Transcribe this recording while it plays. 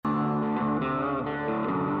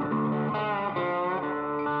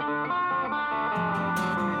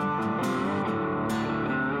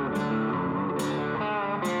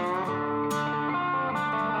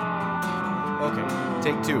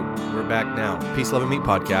Take two. We're back now. Peace, Love, and Meat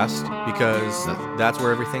podcast, because that's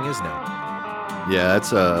where everything is now. Yeah,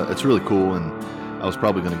 it's really cool, and I was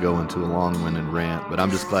probably going to go into a long-winded rant, but I'm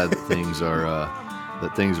just glad that things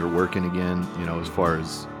are working again. You know, as far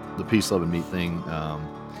as the Peace, Love, and Meat thing, I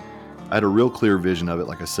had a real clear vision of it,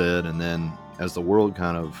 like I said, and then as the world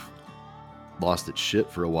kind of lost its shit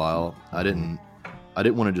for a while, I didn't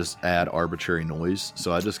want to just add arbitrary noise,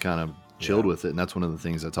 so I just kind of chilled with it, and that's one of the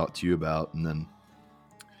things I talked to you about, and then,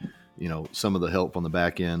 you know, some of the help on the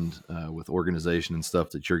back end with organization and stuff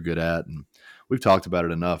that you're good at. And we've talked about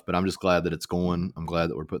it enough, but I'm just glad that it's going. I'm glad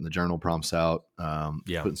that we're putting the journal prompts out,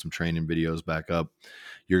 putting some training videos back up.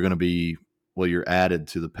 You're going to be, you're added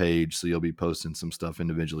to the page, so you'll be posting some stuff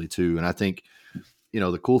individually too. And I think, you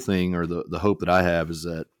know, the cool thing, or the hope that I have, is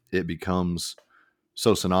that it becomes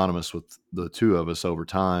so synonymous with the two of us over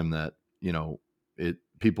time that, you know,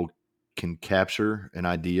 people can capture an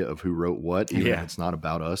idea of who wrote what, even if it's not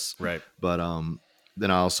about us. Right. But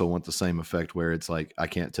then I also want the same effect where it's like, I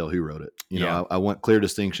can't tell who wrote it. You know, I want clear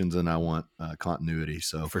distinctions, and I want continuity.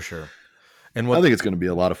 So for sure. And I think it's going to be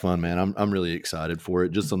a lot of fun, man. I'm really excited for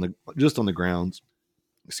it. Just on the grounds,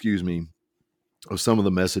 of some of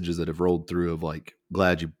the messages that have rolled through of like,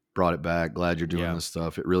 glad you brought it back. Glad you're doing this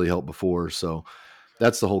stuff. It really helped before. So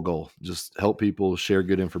that's the whole goal. Just help people, share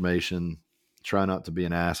good information. Try not to be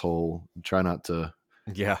an asshole. Try not to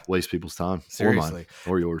waste people's time. Seriously. Or mine,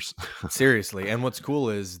 or yours. Seriously. And what's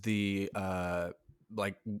cool is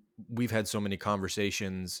like we've had so many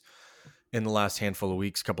conversations in the last handful of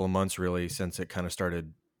weeks, couple of months, really, since it kind of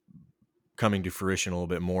started coming to fruition a little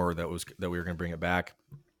bit more, that we were going to bring it back.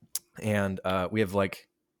 And we have like,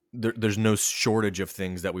 there's no shortage of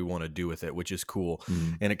things that we want to do with it, which is cool.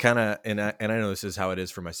 Mm. And it kind of, and I know this is how it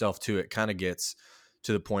is for myself too. It kind of gets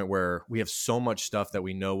to the point where we have so much stuff that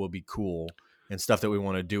we know will be cool and stuff that we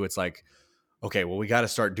want to do. It's like, okay, well, we got to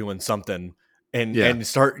start doing something and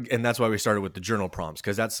that's why we started with the journal prompts,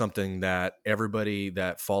 because that's something that everybody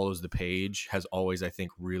that follows the page has always, I think,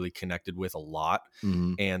 really connected with a lot.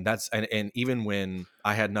 Mm-hmm. And even when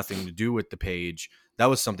I had nothing to do with the page, that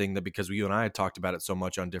was something that, because you and I had talked about it so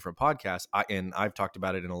much on different podcasts, I've talked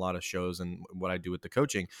about it in a lot of shows and what I do with the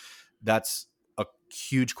coaching, that's a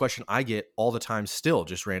huge question I get all the time still,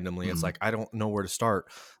 just randomly. Mm-hmm. It's like, I don't know where to start.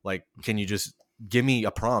 Like, can you just give me a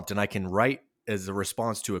prompt and I can write as a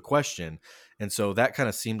response to a question? And so that kind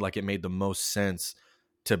of seemed like it made the most sense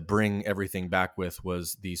to bring everything back with,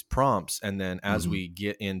 was these prompts. And then as we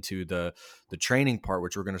get into the training part,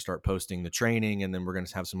 which we're going to start posting the training, and then we're going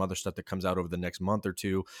to have some other stuff that comes out over the next month or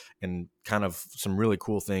two, and kind of some really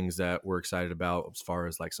cool things that we're excited about as far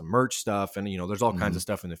as like some merch stuff. And, you know, there's all kinds of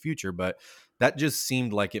stuff in the future, but that just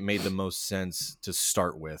seemed like it made the most sense to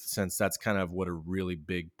start with, since that's kind of what a really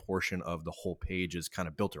big portion of the whole page is kind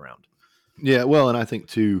of built around. Yeah. Well, and I think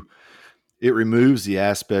too, it removes the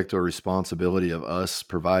aspect or responsibility of us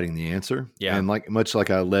providing the answer. Yeah. And much like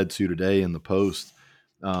I led to today in the post,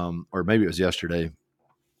 or maybe it was yesterday,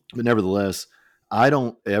 but nevertheless, I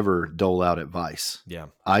don't ever dole out advice. Yeah.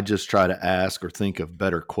 I just try to ask or think of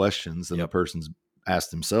better questions than the person's asked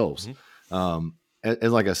themselves. Mm-hmm.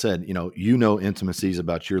 And like I said, you know, intimacies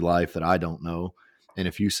about your life that I don't know. And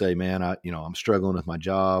if you say, man, I'm struggling with my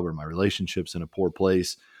job, or my relationship's in a poor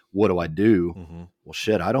place, what do I do? Mm-hmm. Well,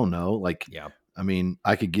 shit, I don't know. Like, I mean,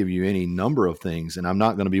 I could give you any number of things, and I'm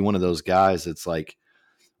not going to be one of those guys that's like,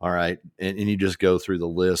 all right. And you just go through the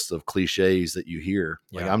list of cliches that you hear.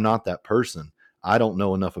 Like, I'm not that person. I don't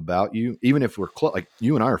know enough about you. Even if we're like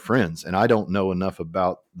you and I are friends, and I don't know enough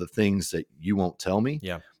about the things that you won't tell me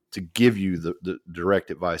to give you the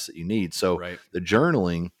direct advice that you need. So the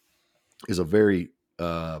journaling is a very,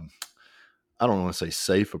 I don't want to say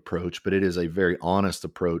safe approach, but it is a very honest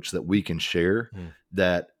approach that we can share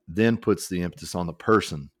that then puts the emphasis on the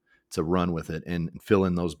person to run with it and fill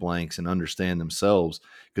in those blanks and understand themselves.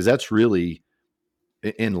 Because that's really,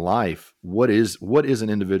 in life, what is an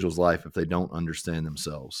individual's life if they don't understand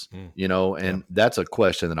themselves? You know, and that's a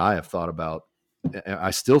question that I have thought about.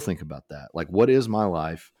 I still think about that. Like, what is my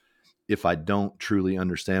life if I don't truly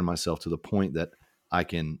understand myself to the point that I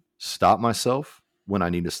can stop myself when I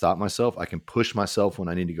need to stop myself? I can push myself when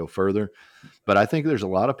I need to go further. But I think there's a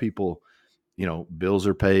lot of people, you know, bills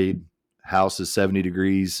are paid, house is 70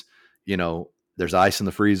 degrees, you know, there's ice in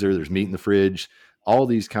the freezer, there's meat in the fridge, all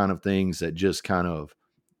these kind of things that just kind of,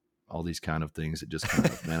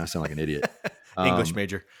 man, I sound like an idiot. English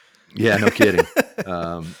major. Yeah, no kidding.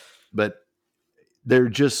 But there are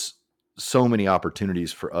just so many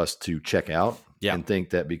opportunities for us to check out and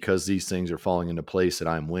think that because these things are falling into place that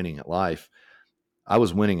I'm winning at life. I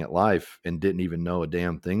was winning at life and didn't even know a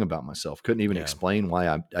damn thing about myself. Couldn't even explain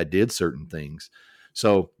why I did certain things.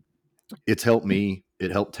 So it's helped me.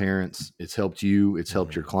 It helped Terrence. It's helped you. It's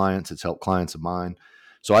helped your clients. It's helped clients of mine.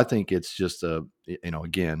 So I think it's just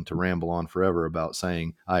again, to ramble on forever about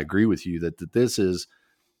saying, I agree with you that this is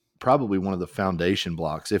probably one of the foundation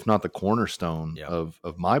blocks, if not the cornerstone of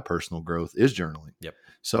my personal growth, is journaling. Yep.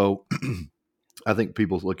 So I think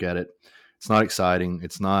people look at it. It's not exciting.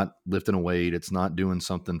 It's not lifting a weight. It's not doing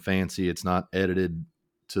something fancy. It's not edited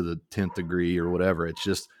to the 10th degree or whatever. It's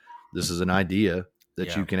just, this is an idea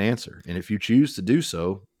that you can answer. And if you choose to do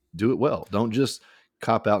so, do it well. Don't just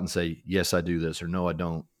cop out and say, yes, I do this, or no, I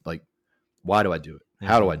don't. Like, why do I do it?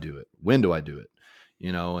 How do I do it? When do I do it?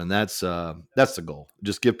 And that's the goal.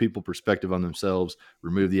 Just give people perspective on themselves,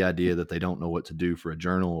 remove the idea that they don't know what to do for a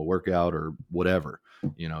journal, a workout, or whatever,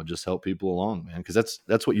 just help people along, man. Cause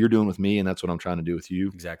that's what you're doing with me. And that's what I'm trying to do with you.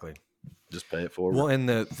 Exactly. Just pay it forward. Well, and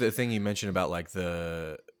the thing you mentioned about like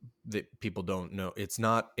that people don't know, it's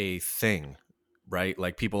not a thing, right?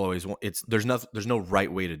 Like people always want, there's no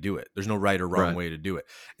right way to do it. There's no right or wrong way to do it.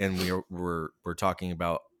 And we're talking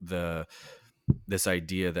about this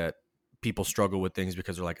idea that people struggle with things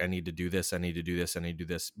because they're like, I need to do this, I need to do this, I need to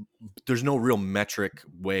do this. There's no real metric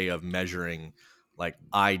way of measuring like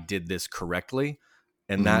I did this correctly.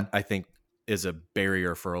 And that I think is a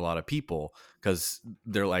barrier for a lot of people, because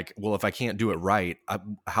they're like, well, if I can't do it right,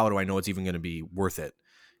 how do I know it's even going to be worth it?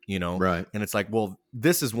 Right. And it's like, well,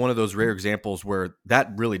 this is one of those rare examples where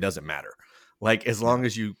that really doesn't matter. Like, as long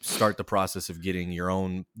as you start the process of getting your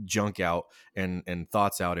own junk out and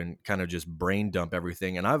thoughts out and kind of just brain dump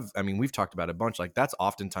everything. And we've talked about it a bunch. Like, that's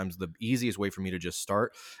oftentimes the easiest way for me to just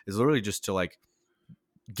start, is literally just to like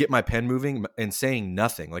get my pen moving and saying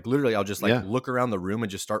nothing. Like, literally, I'll just look around the room and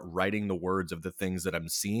just start writing the words of the things that I'm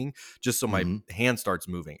seeing, just so my hand starts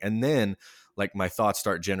moving. And then like my thoughts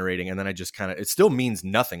start generating, and then I just kind of, it still means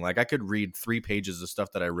nothing. Like, I could read 3 pages of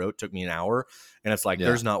stuff that I wrote, took me an hour, and it's like,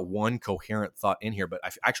 there's not one coherent thought in here, but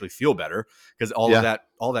I actually feel better because all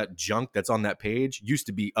that junk that's on that page used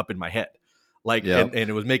to be up in my head. Like, and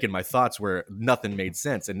it was making my thoughts where nothing made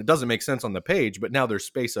sense, and it doesn't make sense on the page, but now there's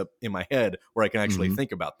space up in my head where I can actually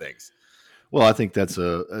think about things. Well, I think that's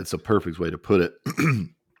a perfect way to put it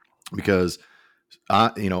because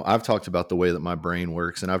I've talked about the way that my brain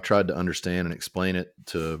works, and I've tried to understand and explain it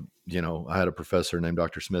to, I had a professor named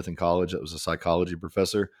Dr. Smith in college that was a psychology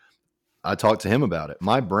professor. I talked to him about it.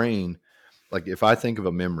 My brain, like if I think of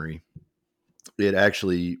a memory, it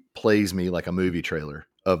actually plays me like a movie trailer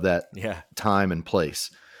of that time and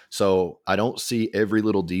place. So I don't see every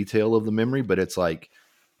little detail of the memory, but it's like,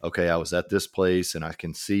 okay, I was at this place and I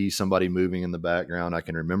can see somebody moving in the background. I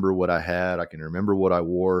can remember what I had. I can remember what I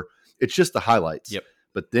wore. It's just the highlights. Yep.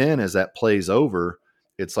 But then as that plays over,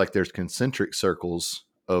 it's like there's concentric circles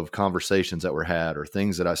of conversations that were had or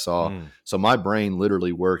things that I saw. So my brain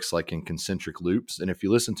literally works like in concentric loops. And if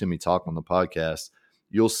you listen to me talk on the podcast,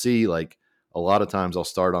 you'll see like a lot of times I'll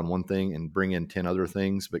start on one thing and bring in 10 other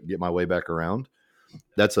things, but get my way back around.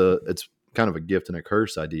 It's kind of a gift and a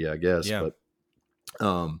curse idea, I guess. Yeah. But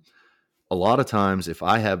a lot of times if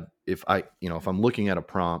I'm looking at a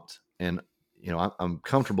prompt and I'm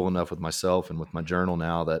comfortable enough with myself and with my journal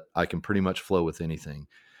now that I can pretty much flow with anything.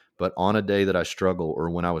 But on a day that I struggle,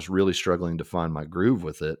 or when I was really struggling to find my groove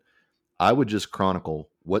with it, I would just chronicle,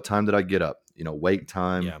 what time did I get up? Wake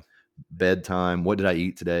time, bedtime, what did I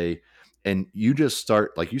eat today? And you just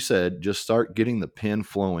start, like you said, just start getting the pen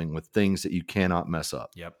flowing with things that you cannot mess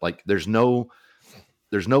up. Yep. Like there's no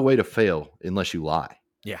way to fail unless you lie.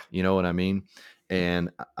 Yeah. You know what I mean?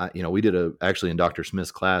 And we did actually in Dr.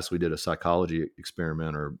 Smith's class, we did a psychology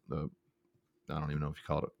experiment, or I don't even know if you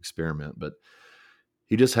call it an experiment, but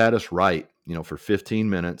he just had us write, for 15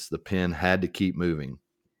 minutes, the pen had to keep moving.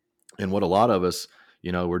 And what a lot of us,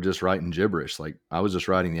 we're just writing gibberish. Like I was just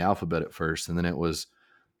writing the alphabet at first, and then it was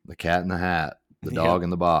the cat in the hat, the dog in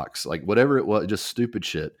the box, like whatever it was, just stupid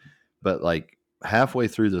shit. But like halfway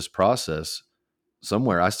through this process,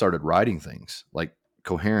 somewhere I started writing things like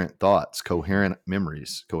coherent thoughts, coherent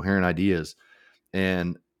memories, coherent ideas.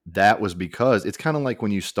 And that was because it's kind of like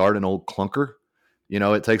when you start an old clunker,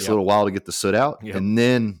 it takes a little while to get the soot out, and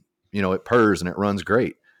then, it purrs and it runs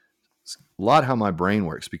great. It's a lot how my brain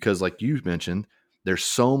works, because like you mentioned, there's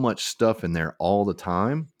so much stuff in there all the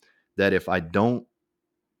time that if I don't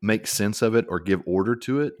make sense of it or give order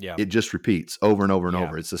to it, it just repeats over and over and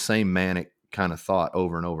over. It's the same manic kind of thought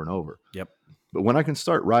over and over and over. Yep. But when I can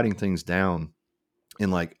start writing things down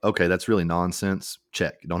and like, okay, that's really nonsense.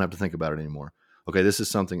 Check. You don't have to think about it anymore. Okay, this is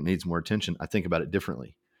something that needs more attention. I think about it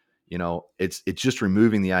differently. It's just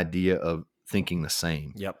removing the idea of thinking the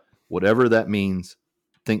same. Yep. Whatever that means,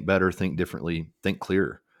 think better, think differently, think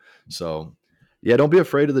clearer. So Yeah, don't be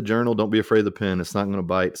afraid of the journal. Don't be afraid of the pen. It's not going to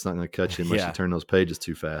bite. It's not going to cut you unless you turn those pages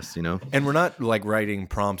too fast, you know? And we're not like writing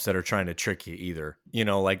prompts that are trying to trick you either. You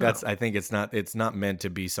know, like that's, I think it's not meant to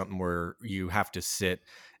be something where you have to sit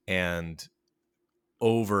and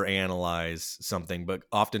overanalyze something, but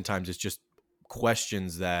oftentimes it's just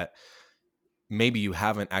questions that maybe you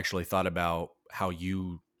haven't actually thought about how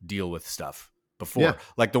you deal with stuff before. Yeah.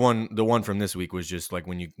 Like the one from this week was just like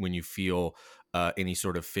when you feel any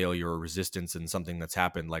sort of failure or resistance in something that's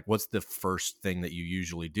happened, like what's the first thing that you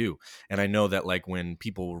usually do? And I know that like when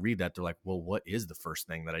people read that, they're like, well, what is the first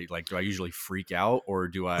thing that I like? Do I usually freak out, or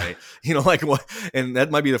do I, like what? And that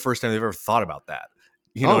might be the first time they've ever thought about that.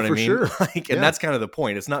 You know what I mean? Sure. Like, and that's kind of the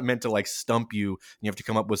point. It's not meant to like stump you. You have to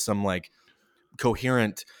come up with some like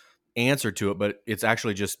coherent answer to it, but it's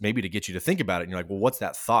actually just maybe to get you to think about it. And you're like, well, what's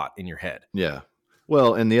that thought in your head? Yeah.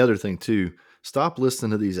 Well, and the other thing too, stop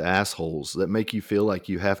listening to these assholes that make you feel like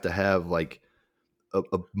you have to have like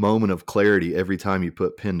a moment of clarity every time you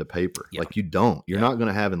put pen to paper. Yeah. Like you don't. You're not going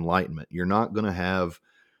to have enlightenment. You're not going to have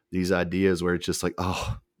these ideas where it's just like,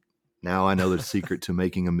 oh, now I know the secret to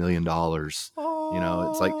making $1 million.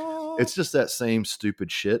 It's like, it's just that same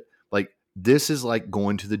stupid shit. Like this is like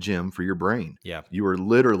going to the gym for your brain. Yeah. You are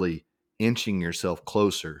literally inching yourself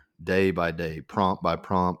closer day by day, prompt by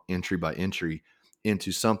prompt, entry by entry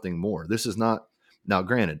into something more. This is not, now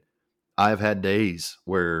granted, I've had days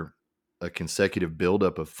where a consecutive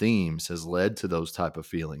buildup of themes has led to those type of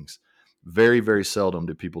feelings. Very, very seldom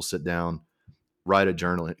do people sit down, write a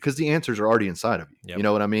journal, because the answers are already inside of you. Yep. You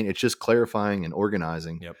know what I mean? It's just clarifying and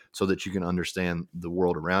organizing Yep. so that you can understand the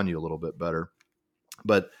world around you a little bit better.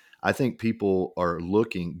 But I think people are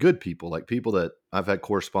looking, good people, like people that I've had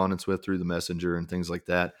correspondence with through the messenger and things like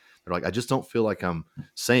that. They're like, I just don't feel like I'm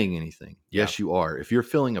saying anything. Yeah. Yes, you are. If you're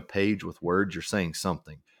filling a page with words, you're saying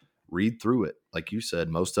something. Read through it. Like you said,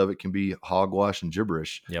 most of it can be hogwash and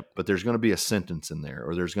gibberish. Yep. But there's going to be a sentence in there,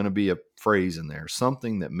 or there's going to be a phrase in there,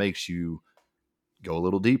 something that makes you go a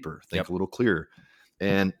little deeper, think a little clearer.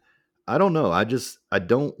 And I don't know. I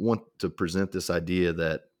don't want to present this idea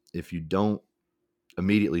that if you don't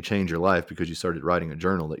immediately change your life because you started writing a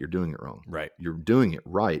journal, that you're doing it wrong. Right. You're doing it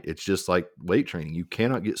right. It's just like weight training. You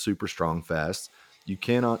cannot get super strong fast. You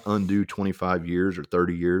cannot undo 25 years or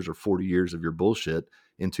 30 years or 40 years of your bullshit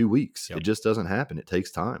in 2 weeks. Yep. It just doesn't happen. It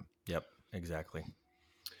takes time. Yep, exactly.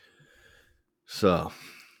 So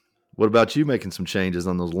what about you making some changes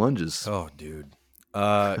on those lunges? Oh, dude.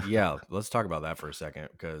 Yeah, let's talk about that for a second,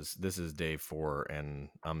 because this is day 4 and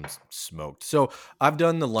I'm smoked. So I've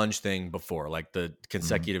done the lunge thing before, like the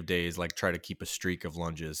consecutive days, like try to keep a streak of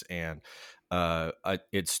lunges. And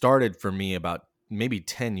it started for me about maybe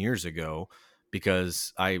 10 years ago,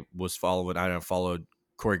 because I followed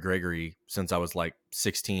Corey Gregory since I was like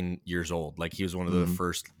 16 years old. Like he was one of the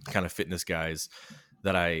first kind of fitness guys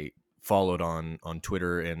that I followed on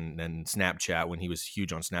Twitter and Snapchat when he was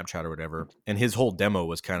huge on Snapchat or whatever. And his whole demo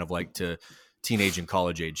was kind of like to teenage and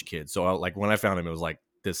college age kids. So like when I found him, it was like,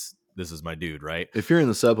 this is my dude, right? If you're in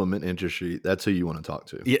the supplement industry, that's who you want to talk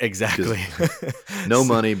to. Yeah, exactly. No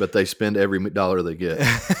money, but they spend every dollar they get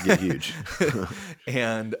huge.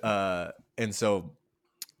 And so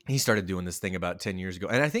he started doing this thing about 10 years ago.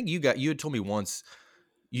 And I think you had told me once,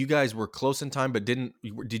 you guys were close in time, but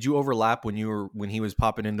did you overlap when he was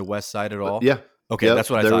popping into West Side at all? Yeah. Okay. Yep. That's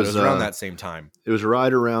what I thought. It was around that same time. It was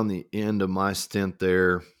right around the end of my stint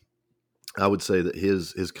there. I would say that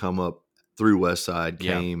his come up through West Side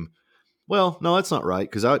came. Well, no, that's not right.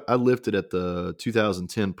 Cause I lifted at the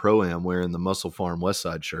 2010 Pro-Am wearing the Muscle Farm West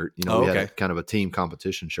Side shirt. We had kind of a team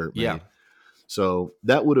competition shirt made. Yeah. So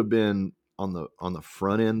that would have been on the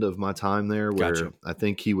front end of my time there, where I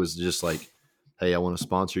think he was just like, hey, I want to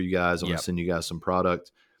sponsor you guys. I want to send you guys some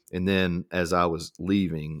product. And then as I was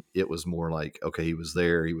leaving, it was more like, okay, he was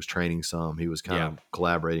there. He was training some. He was kind of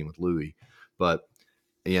collaborating with Louis. But,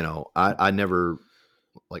 I never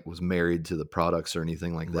like was married to the products or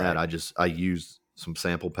anything like that. I used some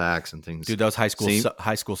sample packs and things. Dude, that was high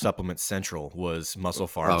school supplement central was Muscle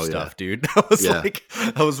Farm stuff, dude.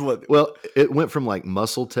 That was what. Well, it went from like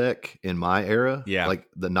Muscle Tech in my era, like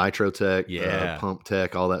the Nitro Tech, Pump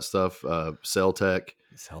Tech, all that stuff, Cell Tech.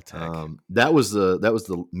 That was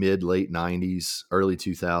the mid late 90s, early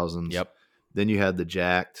 2000s. Yep. Then you had the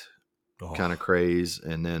Jacked kind of craze,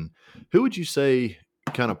 and then who would you say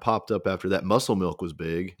kind of popped up after that? Muscle Milk was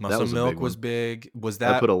big. Muscle Milk was big. Was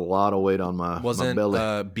that put a lot of weight on my belly?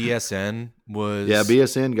 BSN was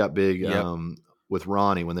BSN got big with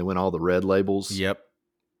Ronnie when they went all the red labels. Yep.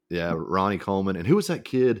 Yeah, Ronnie Coleman. And who was that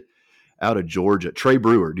kid out of Georgia? Trey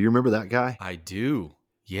Brewer. Do you remember that guy? I do.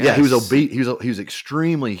 Yeah, he was Yes. obese. He was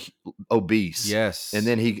extremely obese. Yes. And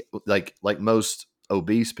then he like most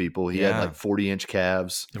obese people, he had like Yeah. 40-inch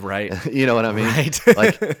calves. Right. You know what I mean? Right.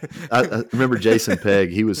 Like I remember Jason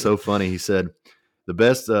Pegg. He was so funny. He said the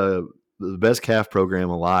best calf program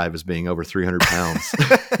alive is being over 300 pounds.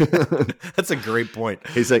 That's a great point.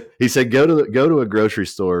 He said go to a grocery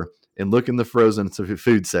store and look in the frozen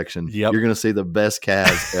food section. Yep. You're going to see the best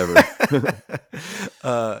calves ever.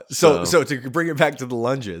 So to bring it back to the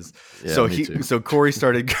lunges, Yeah, so Corey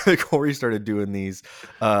started doing these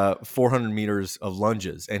 400 meters of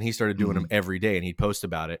lunges, and he started doing them every day, and he'd post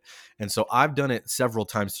about it. And so I've done it several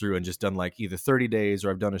times through, and just done like either 30 days or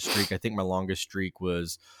I've done a streak. I think my longest streak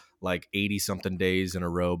was like 80 something days in a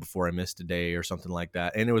row before I missed a day or something like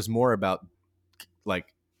that. And it was more about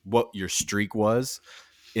like what your streak was,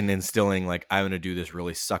 in instilling like I'm going to do this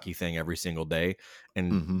really sucky thing every single day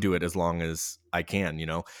and do it as long as I can, you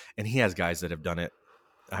know. And he has guys that have done it.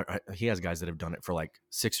 He has guys that have done it for like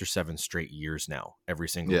 6 or 7 straight years now, every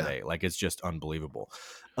single day. Like it's just unbelievable.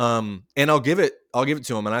 And I'll give it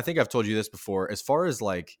to him. And I think I've told you this before. As far as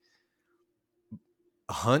like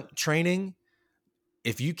hunt training,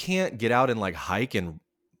 if you can't get out and like hike and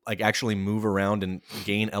like actually move around and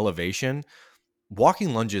gain elevation,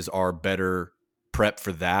 walking lunges are better prep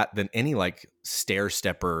for that than any like stair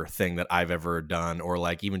stepper thing that I've ever done, or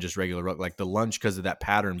like even just regular like the lunge, because of that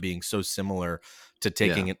pattern being so similar to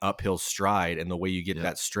taking an uphill stride and the way you get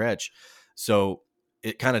that stretch. So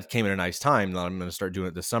it kind of came at a nice time that I'm going to start doing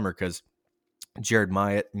it this summer, because Jared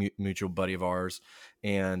Myatt, mutual buddy of ours,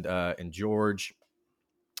 and George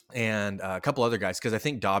and a couple other guys, because I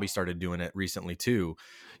think Dobby started doing it recently too.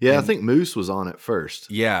 Yeah, I think Moose was on it first.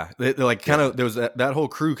 Yeah, they're like kind of there was that whole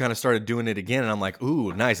crew kind of started doing it again, and I'm like,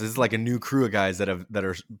 ooh, nice. This is like a new crew of guys that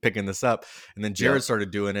are picking this up. And then Jared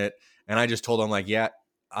started doing it, and I just told him like, I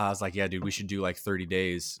was like, yeah, dude, we should do like 30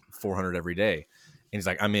 days, 400 every day. And he's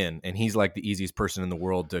like, I'm in. And he's like the easiest person in the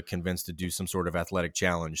world to convince to do some sort of athletic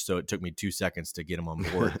challenge. So it took me 2 seconds to get him on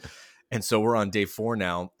board. And so we're on day 4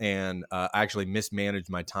 now, and I actually mismanaged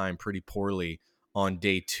my time pretty poorly on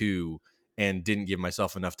day 2 and didn't give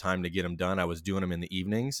myself enough time to get them done. I was doing them in the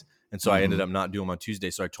evenings, and so I ended up not doing them on Tuesday.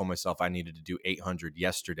 So I told myself I needed to do 800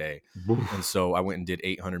 yesterday. And so I went and did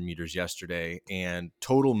 800 meters yesterday, and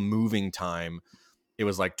total moving time, it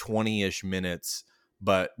was like 20-ish minutes,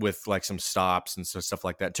 but with like some stops and stuff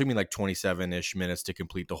like that. It took me like 27-ish minutes to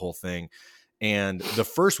complete the whole thing. And the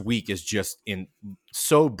first week is just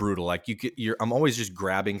so brutal. Like I'm always just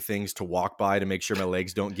grabbing things to walk by to make sure my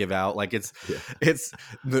legs don't give out. Like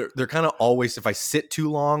they're kind of always, if I sit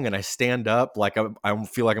too long and I stand up, like I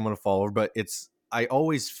feel like I'm going to fall over, but I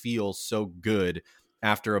always feel so good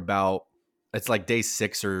after about, it's like day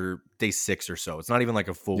 6 or so. It's not even like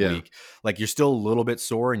a full week. Like you're still a little bit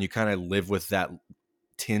sore, and you kind of live with that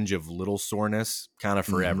tinge of little soreness kind of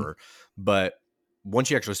forever. But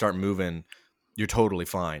once you actually start moving, you're totally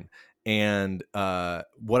fine. And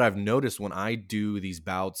what I've noticed when I do these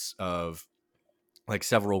bouts of like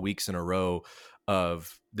several weeks in a row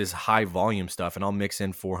of this high volume stuff, and I'll mix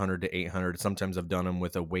in 400 to 800. Sometimes I've done them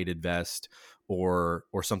with a weighted vest or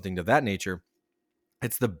something to that nature.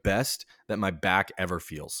 It's the best that my back ever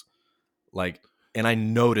feels. Like, and I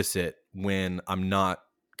notice it when I'm not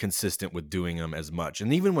consistent with doing them as much.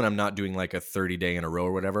 And even when I'm not doing like a 30-day in a row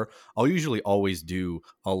or whatever, I'll usually always do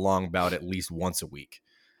a long bout at least once a week,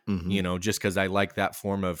 you know, just because I like that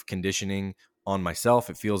form of conditioning on myself.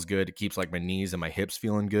 It feels good. It keeps like my knees and my hips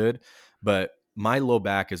feeling good. But my low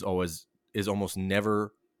back is almost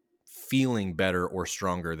never feeling better or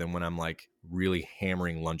stronger than when I'm like really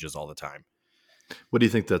hammering lunges all the time. What do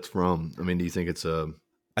you think that's from? I mean, do you think it's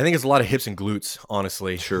I think it's a lot of hips and glutes,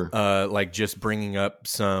 honestly. Sure. Like just bringing up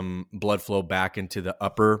some blood flow back into the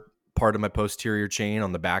upper part of my posterior chain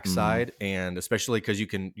on the backside, and especially because you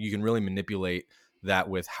can really manipulate that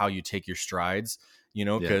with how you take your strides. You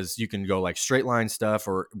know, because you can go like straight line stuff,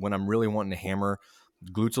 or when I'm really wanting to hammer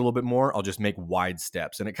glutes a little bit more, I'll just make wide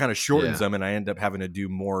steps, and it kind of shortens them, and I end up having to do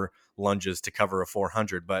more lunges to cover a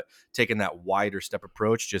 400. But taking that wider step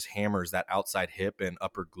approach just hammers that outside hip and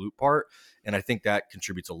upper glute part, and I think that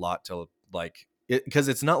contributes a lot to like it, because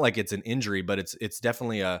it's not like it's an injury, but it's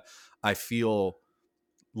definitely I feel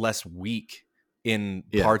less weak in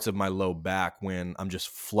parts of my low back when I'm just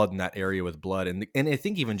flooding that area with blood, and I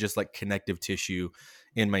think even just like connective tissue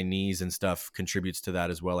in my knees and stuff contributes to that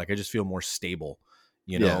as well. Like I just feel more stable,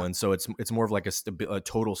 you know, and so it's more of like a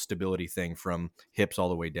total stability thing from hips all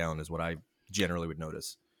the way down is what I generally would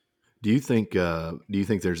notice. Do you think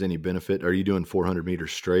there's any benefit? Are you doing 400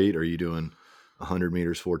 meters straight? Or are you doing 100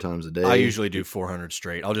 meters 4 times a day? I usually do 400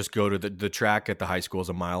 straight. I'll just go to the track at the high school is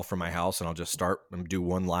a mile from my house, and I'll just start and do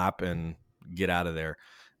one lap and get out of there.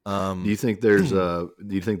 Do you think there's I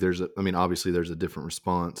mean, obviously there's a different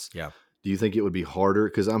response. Yeah. Do you think it would be harder?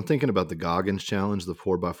 Because I'm thinking about the Goggins challenge, the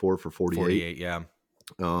 4x4 for 48. 48, yeah.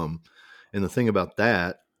 And the thing about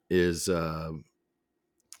that is,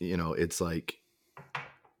 it's like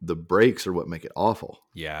the breaks are what make it awful.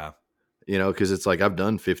 Yeah. Because it's like I've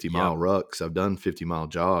done 50-mile rucks, I've done 50-mile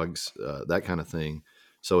jogs, that kind of thing.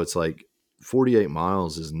 So it's like 48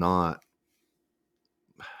 miles is not,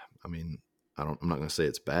 I mean, I'm not going to say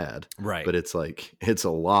it's bad, right? But it's like, it's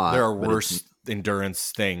a lot. There are worse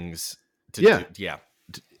endurance things to do. Yeah.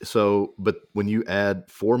 So, but when you add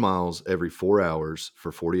 4 miles every 4 hours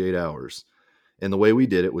for 48 hours, and the way we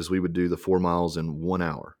did it was we would do the 4 miles in 1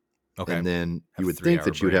 hour. Okay. And then you would think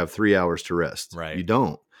that you would have 3 hours to rest. Right. You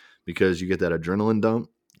don't, because you get that adrenaline dump.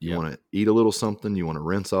 You want to eat a little something. You want to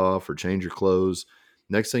rinse off or change your clothes.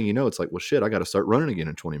 Next thing you know, it's like, well, shit, I got to start running again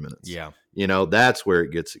in 20 minutes. Yeah. That's where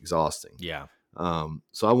it gets exhausting. Yeah.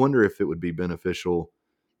 So I wonder if it would be beneficial,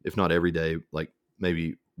 if not every day, like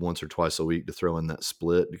maybe once or twice a week, to throw in that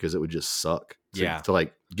split, because it would just suck. To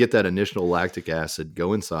like get that initial lactic acid,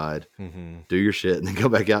 go inside, do your shit, and then go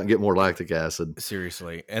back out and get more lactic acid.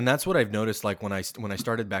 Seriously. And that's what I've noticed. Like when I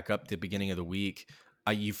started back up the beginning of the week,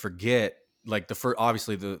 you forget, like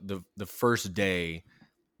obviously the first day,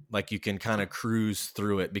 like you can kind of cruise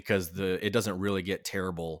through it because it doesn't really get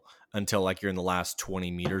terrible until like you're in the last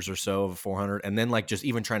 20 meters or so of 400. And then like just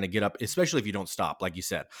even trying to get up, especially if you don't stop, like you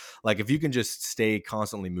said, like if you can just stay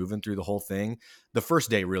constantly moving through the whole thing, the first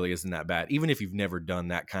day really isn't that bad. Even if you've never done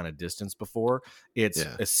that kind of distance before, it's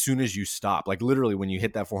as soon as you stop, like literally when you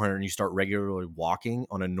hit that 400 and you start regularly walking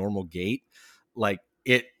on a normal gait, like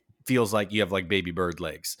it feels like you have like baby bird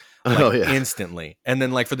legs, like instantly. And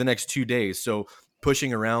then like for the next 2 days, so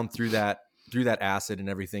pushing around through that acid and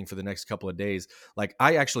everything for the next couple of days, like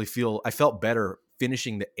I felt better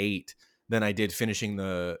finishing the 8 than I did finishing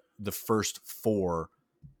the first 4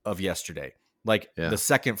 of yesterday. Like the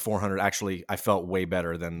second 400, actually, I felt way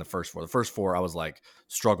better than the first 4. The first 4, I was like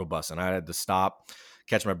struggle busting. I had to stop,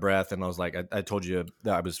 catch my breath. And I was like, I told you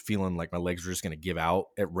that I was feeling like my legs were just going to give out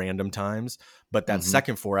at random times. But that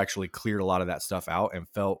second 4 actually cleared a lot of that stuff out and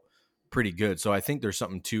felt pretty good. So I think there's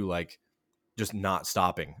something to like just not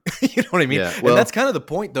stopping. You know what I mean? Yeah, well, and that's kind of the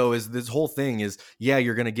point though, is this whole thing is,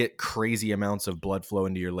 you're going to get crazy amounts of blood flow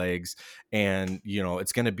into your legs, and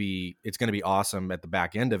it's going to be awesome at the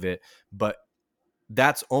back end of it. But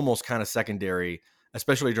that's almost kind of secondary,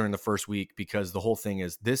 especially during the first week, because the whole thing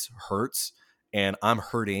is this hurts and I'm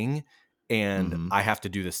hurting and I have to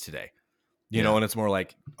do this today, you know, and it's more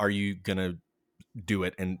like, are you going to do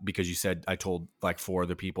it? And because you said, I told like 4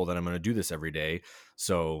 other people that I'm going to do this every day,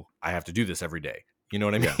 so I have to do this every day. You know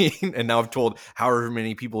what I mean? And now I've told however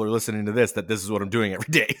many people are listening to this that this is what I'm doing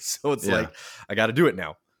every day. So it's like, I got to do it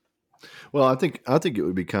now. Well, I think it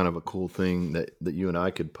would be kind of a cool thing that you and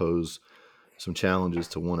I could pose some challenges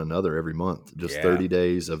to one another every month. Just 30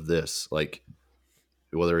 days of this, like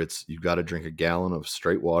whether it's you've got to drink a gallon of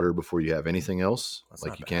straight water before you have anything else. That's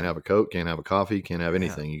like you can't have a Coke, can't have a coffee, can't have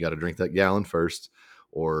anything. You got to drink that gallon first,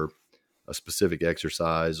 or a specific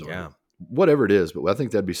exercise, or whatever it is. But I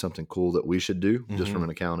think that'd be something cool that we should do just from an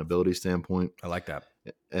accountability standpoint. I like that.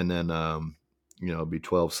 And then, it'd be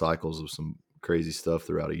 12 cycles of some crazy stuff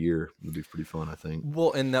throughout a year. It'd be pretty fun, I think.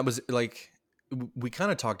 Well, and that was like, we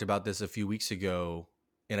kind of talked about this a few weeks ago,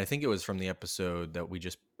 and I think it was from the episode that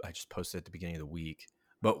I just posted at the beginning of the week.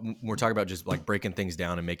 But we're talking about just like breaking things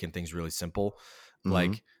down and making things really simple,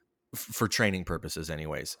 like for training purposes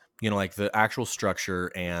anyways, like the actual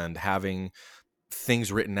structure and having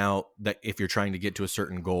things written out that if you're trying to get to a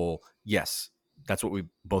certain goal, yes, that's what we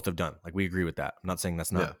both have done. Like we agree with that. I'm not saying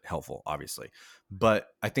that's not helpful, obviously, but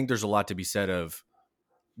I think there's a lot to be said of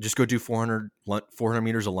just go do 400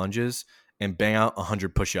 meters of lunges and bang out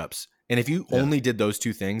 100 push-ups. And if you only did those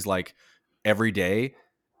 2 things like every day,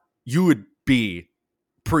 you would be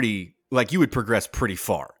you would progress pretty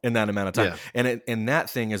far in that amount of time. And that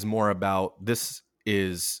thing is more about, this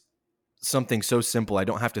is something so simple. I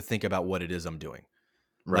don't have to think about what it is I'm doing.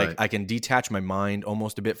 Right. Like I can detach my mind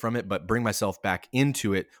almost a bit from it, but bring myself back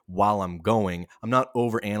into it while I'm going. I'm not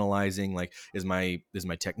over analyzing, like, is my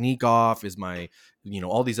technique off? Is my,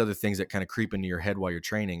 all these other things that kind of creep into your head while you're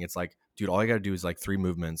training. It's like, dude, all you got to do is like 3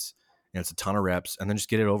 movements and it's a ton of reps, and then just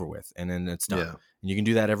get it over with. And then it's done. Yeah. And you can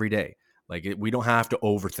do that every day. Like we don't have to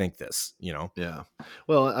overthink this, Yeah.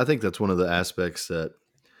 Well, I think that's one of the aspects that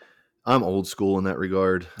I'm old school in that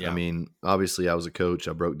regard. Yeah. I mean, obviously I was a coach.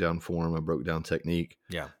 I broke down form. I broke down technique.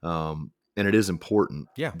 Yeah. and it is important.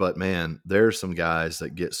 Yeah. But man, there's some guys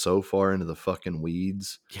that get so far into the fucking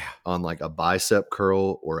weeds on like a bicep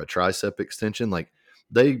curl or a tricep extension. Like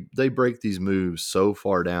they break these moves so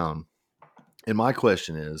far down. And my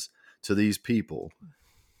question is to these people,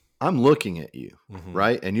 I'm looking at you,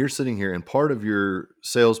 right? And you're sitting here, and part of your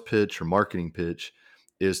sales pitch or marketing pitch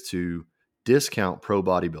is to discount pro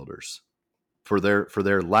bodybuilders for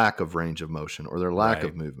their lack of range of motion or their lack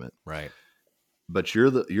of movement. Right. But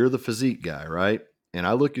you're the physique guy, right? And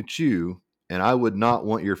I look at you and I would not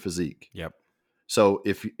want your physique. Yep. So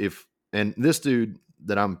if and this dude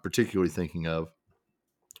that I'm particularly thinking of,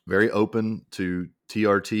 very open to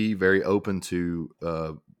TRT, very open to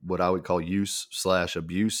what I would call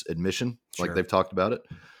use/abuse admission. Sure. Like they've talked about it.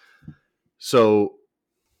 So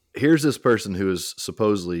here's this person who is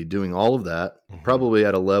supposedly doing all of that, probably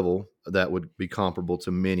at a level that would be comparable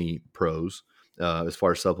to many pros as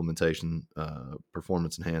far as supplementation,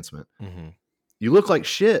 performance enhancement. You look like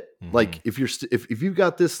shit. Like if you're if you've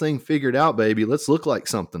got this thing figured out, baby, let's look like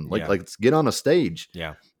something. Like let's get on a stage.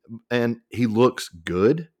 Yeah. And he looks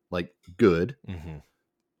good, like good.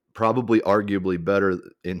 Probably arguably better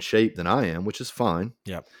in shape than I am, which is fine.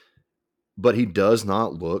 Yep. But he does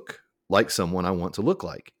not look like someone I want to look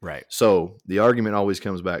like. Right. So the argument always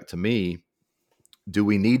comes back to me. Do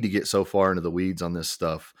we need to get so far into the weeds on this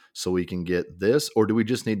stuff so we can get this, or do we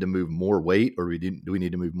just need to move more weight, or do we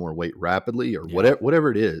need to move more weight rapidly, or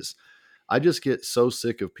whatever it is? I just get so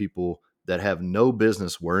sick of people that have no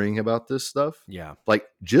business worrying about this stuff. Yeah. Like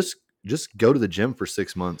just go to the gym for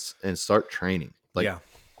 6 months and start training. Like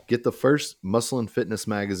get the first Muscle and Fitness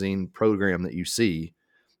magazine program that you see,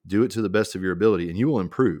 do it to the best of your ability, and you will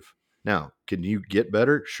improve. Now, can you get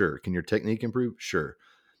better? Sure. Can your technique improve? Sure.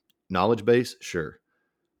 Knowledge base? Sure.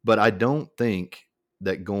 But I don't think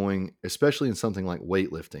that going, especially in something like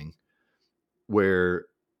weightlifting, where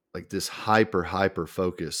like this hyper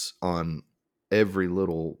focus on every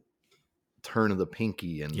little turn of the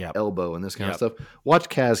pinky and elbow and this kind of stuff. Watch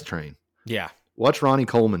Kaz train. Yeah. Watch Ronnie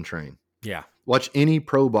Coleman train. Yeah. Watch any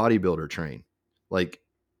pro bodybuilder train. Like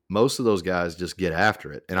most of those guys just get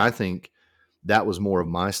after it. And I think that was more of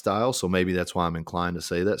my style. So maybe that's why I'm inclined to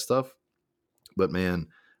say that stuff. But man,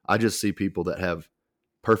 I just see people that have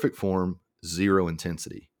perfect form, zero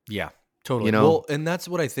intensity. Yeah, totally. You know? Well, and that's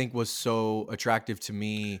what I think was so attractive to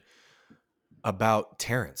me about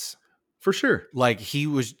Terrence. For sure. Like he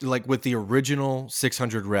was like with the original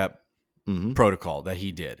 600 rep protocol that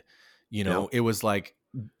he did, you know, it was like,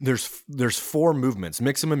 there's 4 movements,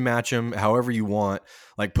 mix them and match them however you want,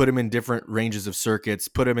 like put them in different ranges of circuits,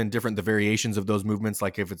 put them in the variations of those movements.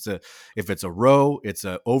 Like if it's a row, it's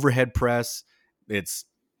a overhead press, it's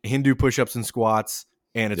Hindu push-ups and squats,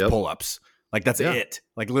 and it's pull-ups. Like that's it.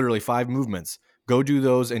 Like literally 5 movements. Go do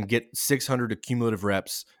those and get 600 cumulative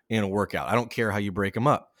reps in a workout. I don't care how you break them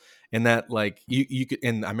up. And that like you could,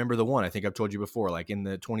 and I remember the one, I think I've told you before, like in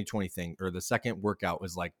the 2020 thing, or the second workout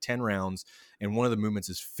was like 10 rounds. And one of the movements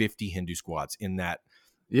is 50 Hindu squats in that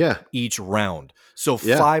each round. So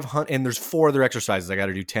 500, and there's 4 other exercises I got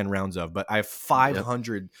to do 10 rounds of, but I have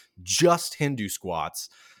 500 just Hindu squats.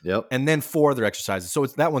 And then 4 other exercises. So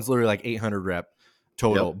that one's literally like 800 rep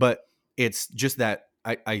total. But it's just that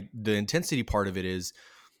the intensity part of it is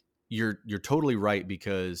you're totally right,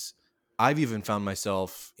 because I've even found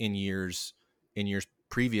myself in years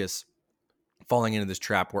previous falling into this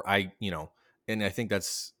trap where I, you know, and I think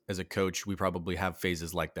that's, as a coach, we probably have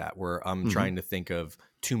phases like that where I'm trying to think of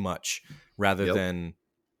too much rather than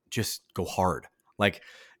just go hard. Like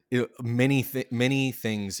many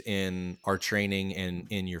things in our training and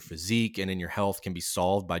in your physique and in your health can be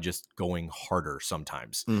solved by just going harder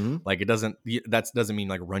sometimes. Like that doesn't mean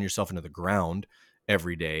like run yourself into the ground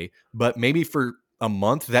every day, but maybe for a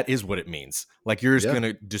month, that is what it means. Like you're just going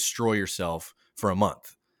to destroy yourself for a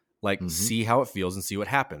month. Like see how it feels and see what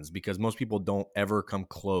happens, because most people don't ever come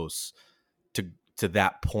close to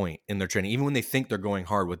that point in their training. Even when they think they're going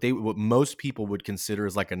hard, what most people would consider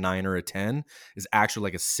as like a 9 or a 10 is actually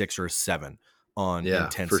like a 6 or a 7 on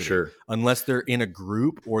intensity. For sure. Unless they're in a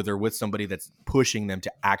group or they're with somebody that's pushing them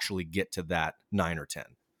to actually get to that 9 or 10.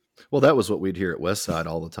 Well, that was what we'd hear at Westside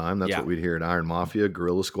all the time. That's what we'd hear at Iron Mafia,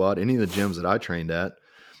 Gorilla Squad, any of the gyms that I trained at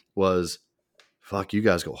was, fuck, you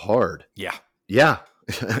guys go hard. Yeah. Yeah.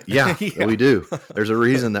 Yeah, we do. There's a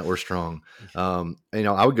reason that we're strong. You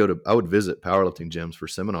know, I would visit powerlifting gyms for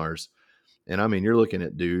seminars. And I mean, you're looking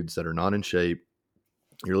at dudes that are not in shape.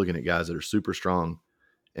 You're looking at guys that are super strong.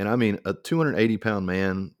 And I mean, a 280-pound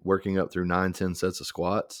man working up through 9-10 sets of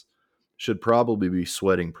squats should probably be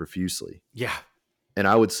sweating profusely. Yeah. And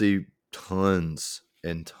I would see tons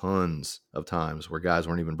and tons of times where guys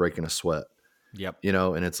weren't even breaking a sweat. Yep. You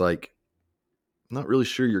know, and it's like, not really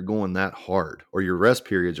sure you're going that hard, or your rest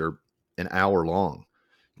periods are an hour long,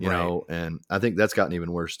 you Right. know, and I think that's gotten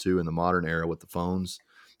even worse too in the modern era with the phones.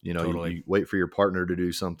 You know, Totally. you wait for your partner to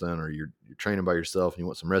do something, or you're training by yourself and you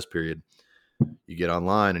want some rest period. You get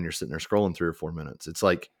online and you're sitting there scrolling 3 or 4 minutes. It's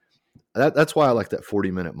like that's why I like that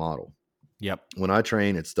 40-minute model. Yep. When I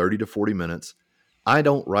train, it's 30 to 40 minutes. I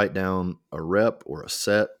don't write down a rep or a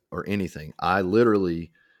set or anything. I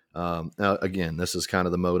literally, now again, this is kind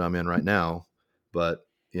of the mode I'm in right now, but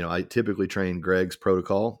you know, I typically train Greg's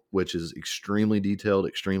protocol, which is extremely detailed,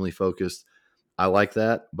 extremely focused. I like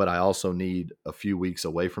that, but I also need a few weeks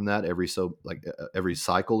away from that every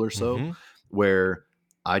cycle or so, Mm-hmm. where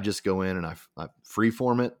I just go in and I free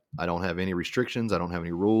form it. I don't have any restrictions. I don't have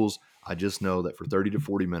any rules. I just know that for 30 to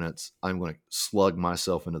 40 minutes, I'm going to slug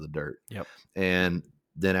myself into the dirt. Yep. And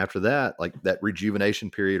then after that, like that rejuvenation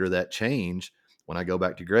period or that change, when I go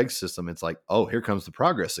back to Greg's system, it's like, oh, here comes the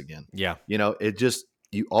progress again. Yeah. You know,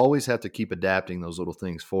 you always have to keep adapting those little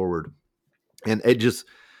things forward. And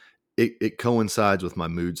it coincides with my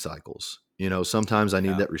mood cycles. You know, sometimes I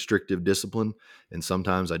need that restrictive discipline, and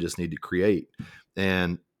sometimes I just need to create.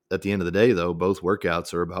 And at the end of the day, though, both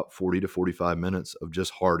workouts are about 40 to 45 minutes of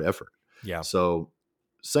just hard effort. Yeah. So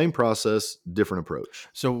same process, different approach.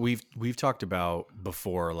 So we've talked about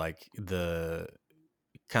before, like the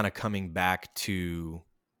kind of coming back to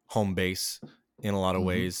home base in a lot of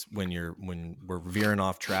ways when we're veering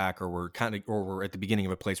off track, or we're at the beginning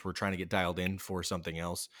of a place we're trying to get dialed in for something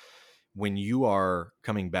else. When you are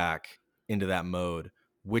coming back into that mode,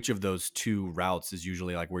 which of those two routes is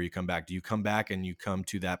usually like where you come back? Do you come back and you come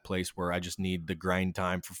to that place where I just need the grind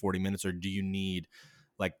time for 40 minutes, or do you need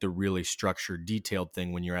like the really structured, detailed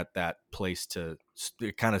thing when you're at that place to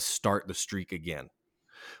kind of start the streak again?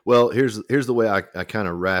 Well, here's the way I kind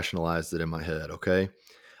of rationalized it in my head. Okay.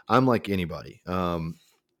 I'm like anybody.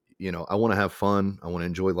 You know, I want to have fun. I want to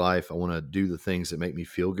enjoy life. I want to do the things that make me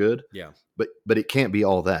feel good. Yeah. But it can't be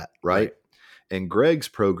all that, right? And Greg's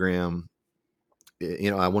program,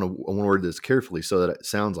 you know, I want to word this carefully so that it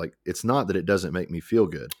sounds like it's not that it doesn't make me feel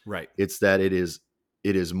good. Right. It's that it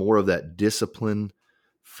is more of that discipline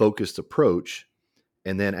focused approach.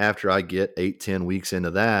 And then after I get 8-10 weeks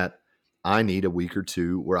into that, I need a week or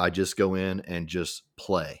two where I just go in and just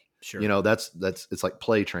play. Sure. You know, it's like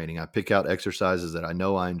play training. I pick out exercises that I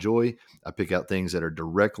know I enjoy. I pick out things that are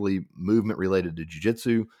directly movement related to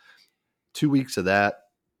jiu-jitsu. 2 weeks of that,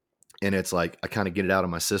 and it's like I kind of get it out of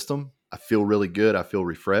my system. I feel really good. I feel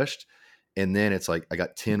refreshed. And then it's like I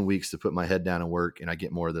got 10 weeks to put my head down and work, and I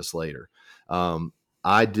get more of this later.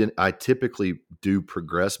 I typically do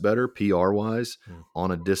progress better PR wise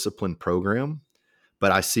on a disciplined program,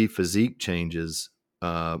 but I see physique changes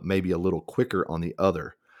maybe a little quicker on the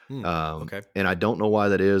other. Okay. And I don't know why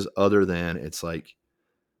that is, other than it's like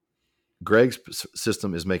Greg's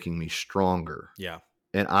system is making me stronger. Yeah.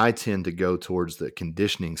 And I tend to go towards the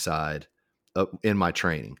conditioning side in my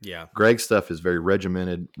training. Yeah. Greg's stuff is very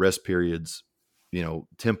regimented, rest periods, you know,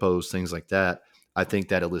 tempos, things like that. I think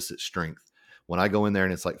that elicits strength. When I go in there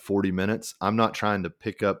and it's like 40 minutes, I'm not trying to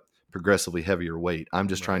pick up progressively heavier weight. I'm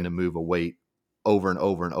just trying to move a weight over and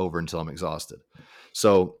over and over until I'm exhausted.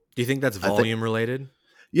 So do you think that's volume related?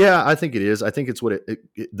 Yeah, I think it is. I think it's what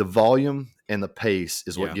the volume and the pace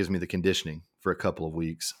is what gives me the conditioning for a couple of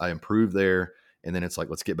weeks. I improve there. And then it's like,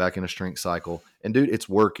 let's get back in a strength cycle. And dude, it's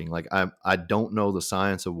working. Like I don't know the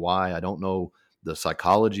science of why. I don't know the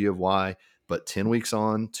psychology of why, but 10 weeks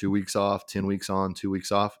on, 2 weeks off, 10 weeks on, 2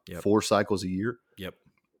 weeks off, 4 cycles a year. Yep.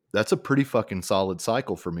 That's a pretty fucking solid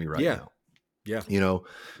cycle for me right now. Yeah. You know,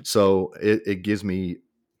 so it gives me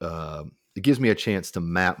a chance to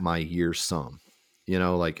map my year some. You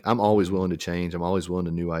know, like I'm always willing to change. I'm always willing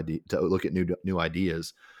to look at new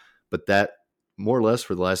ideas, but that more or less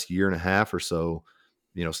for the last year and a half or so,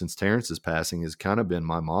 you know, since Terrence's passing, has kind of been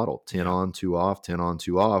my model: 10 on, 2 off, 10 on,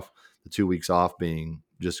 2 off. The 2 weeks off being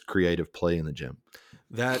just creative play in the gym.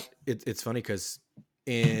 That it's funny because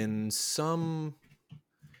in some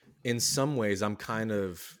ways I'm kind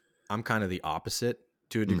of the opposite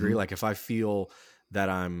to a degree. Like if I feel that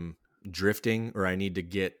I'm drifting or I need to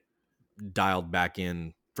get dialed back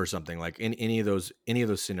in for something, like in any of those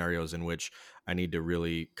scenarios in which I need to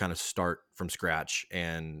really kind of start from scratch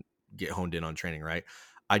and get honed in on training, right?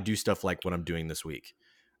 I do stuff like what I'm doing this week,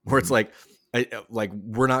 where it's like,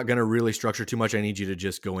 we're not going to really structure too much. I need you to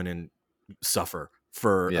just go in and suffer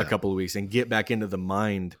for a couple of weeks and get back into the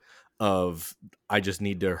mind of I just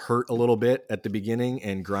need to hurt a little bit at the beginning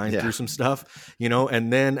and grind through some stuff, you know?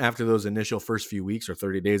 And then after those initial first few weeks or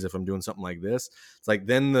 30 days, if I'm doing something like this, it's like,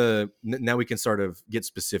 then now we can sort of get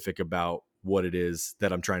specific about what it is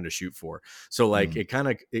that I'm trying to shoot for. So like it kind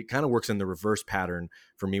of works in the reverse pattern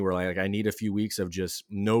for me, where like I need a few weeks of just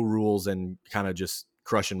no rules and kind of just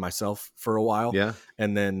crushing myself for a while. Yeah.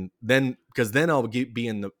 And then because then I'll be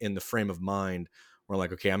in the frame of mind where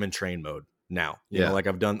like, okay, I'm in train mode now. You know, like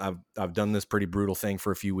I've done this pretty brutal thing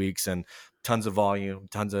for a few weeks and tons of volume,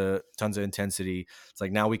 tons of intensity. It's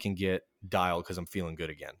like now we can get dialed because I'm feeling good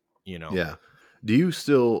again, you know? Yeah. Do you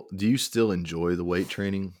still enjoy the weight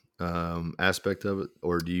training aspect of it,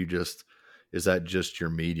 or is that just your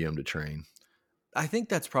medium to train? I think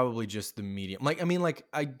that's probably just the medium. Like, I mean, like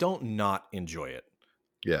I don't not enjoy it.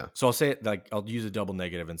 Yeah. So I'll say it like I'll use a double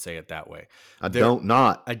negative and say it that way. I don't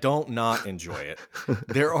not enjoy it.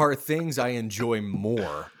 There are things I enjoy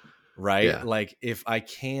more, right? Yeah. Like if I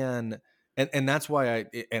can, and that's why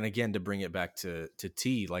and again, to bring it back to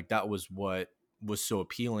T, like that was what was so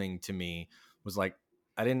appealing to me, was like,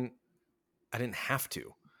 I didn't have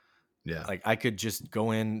to. Yeah. Like I could just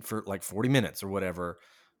go in for like 40 minutes or whatever,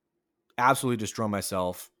 absolutely destroy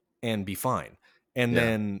myself and be fine. And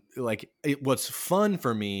then like what's fun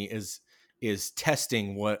for me is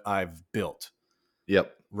testing what I've built.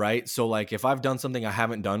 Yep. Right. So like if I've done something I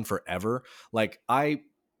haven't done forever, like I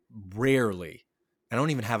don't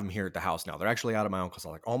even have them here at the house now. They're actually out of my uncle's.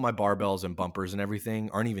 Like all my barbells and bumpers and everything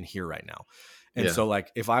aren't even here right now. And so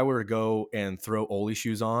like if I were to go and throw Oli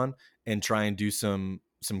shoes on and try and do some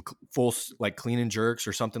full like clean and jerks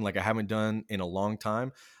or something like I haven't done in a long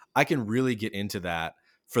time, I can really get into that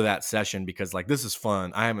for that session, because like this is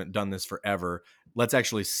fun. I haven't done this forever. Let's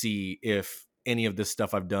actually see if any of this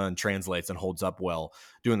stuff I've done translates and holds up well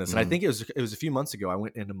doing this. And I think it was a few months ago I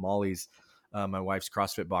went into Molly's, my wife's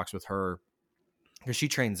CrossFit box with her, because she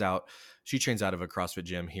trains out of a CrossFit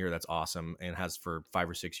gym here that's awesome and has for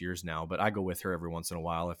 5 or 6 years now. But I go with her every once in a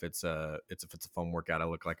while if it's a fun workout I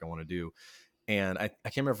look like I want to do. And I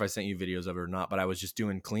can't remember if I sent you videos of it or not, but I was just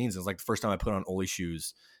doing cleans. It was like the first time I put on Oli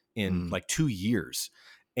shoes in like 2 years.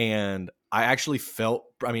 And I actually felt,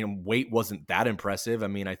 I mean, weight wasn't that impressive. I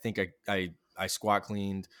mean, I think I squat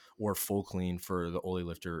cleaned or full clean for the Oli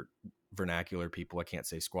lifter vernacular people. I can't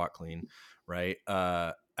say squat clean, right?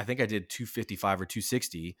 I think I did 255 or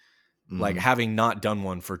 260, like having not done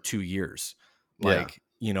one for 2 years. Like,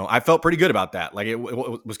 you know, I felt pretty good about that. Like it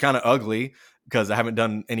was kind of ugly because I haven't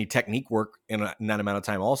done any technique work in that amount of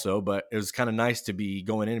time also, but it was kind of nice to be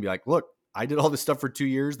going in and be like, look, I did all this stuff for 2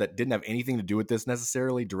 years that didn't have anything to do with this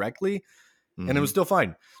necessarily directly. And it was still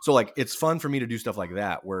fine. So like, it's fun for me to do stuff like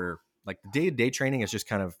that, where like the day-to-day training is just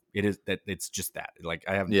kind of, it's just that, like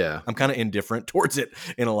I'm kind of indifferent towards it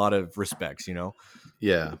in a lot of respects, you know?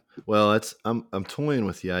 Yeah. Well, I'm toying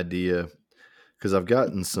with the idea because I've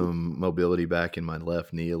gotten some mobility back in my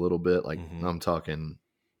left knee a little bit. Like I'm talking,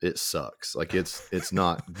 it sucks. Like it's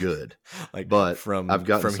not good. Like, but I've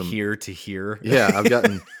gotten from here to here. Yeah. I've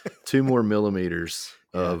gotten 2 more millimeters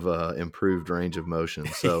of improved range of motion.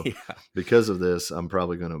 So because of this, I'm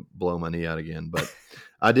probably going to blow my knee out again. But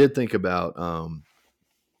I did think about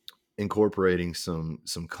incorporating some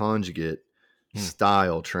conjugate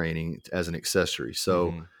style training as an accessory.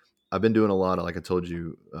 So I've been doing a lot of, like I told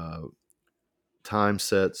you, time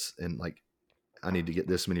sets, and like I need to get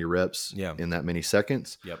this many reps in that many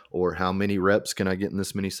seconds, or how many reps can I get in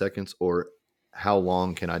this many seconds, or how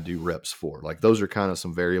long can I do reps for? Like those are kind of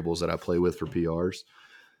some variables that I play with for PRs.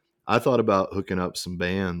 I thought about hooking up some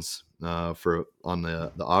bands on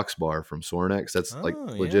the Ox bar from Sorinex. That's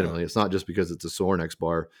legitimately, it's not just because it's a Sorinex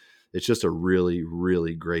bar. It's just a really,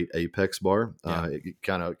 really great Apex bar. It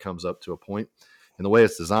kind of comes up to a point. And the way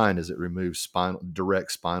it's designed is it removes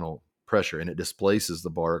direct spinal pressure, and it displaces the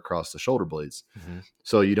bar across the shoulder blades.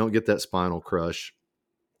 So you don't get that spinal crush.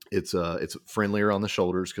 It's friendlier on the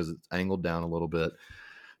shoulders because it's angled down a little bit.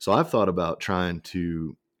 So I've thought about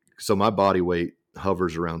so my body weight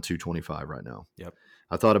hovers around 225 right now.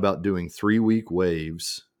 I thought about doing 3-week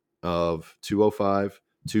waves of 205,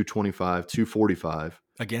 225, 245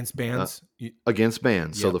 against bands.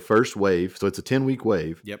 So the first wave, so it's a 10-week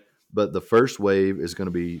wave. But the first wave is going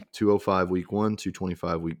to be 205 week 1,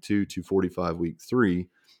 225 week 2, 245 week 3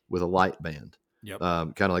 with a light band.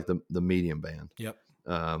 Kind of like the medium band.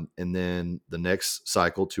 And then the next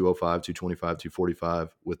cycle, 205, 225, 245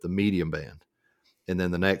 with the medium band. And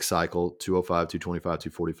then the next cycle, 205, 225,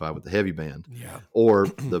 245 with the heavy band. Or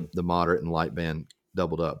the moderate and light band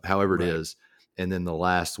doubled up, however it is. And then the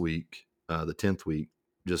last week, the 10th week,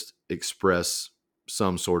 just express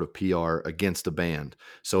some sort of PR against a band.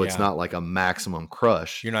 So it's Yeah. not like a maximum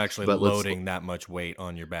crush. You're not actually but loading that much weight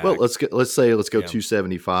on your back. Well, let's go Yeah.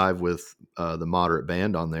 275 with the moderate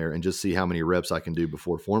band on there and just see how many reps I can do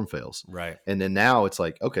before form fails. Right. And then now it's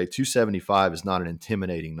like, okay, 275 is not an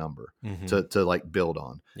intimidating number to like build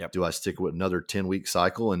on. Yep. Do I stick with another 10-week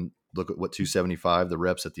cycle and look at what 275, the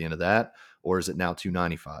reps at the end of that? Or is it now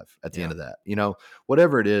 295 at the end of that? You know,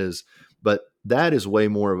 whatever it is. But that is way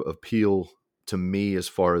more of appeal to me as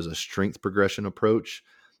far as a strength progression approach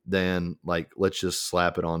than like, let's just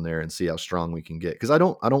slap it on there and see how strong we can get. Cause I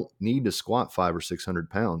don't need to squat 500 or 600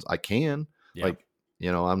 pounds. I can, like,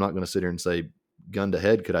 you know, I'm not going to sit here and say gun to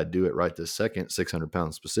head, could I do it right this second, 600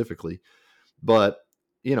 pounds specifically, but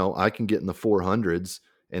you know, I can get in the 400s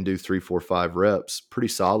and do 3, 4, 5 reps pretty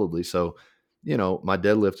solidly. So, you know, my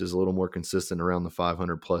deadlift is a little more consistent around the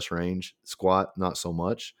 500 plus range. Squat, not so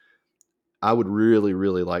much. I would really,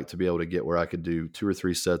 really like to be able to get where I could do 2 or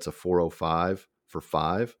 3 sets of 405 for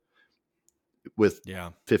 5 with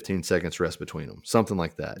 15 seconds rest between them, something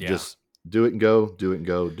like that. Just do it and go, do it and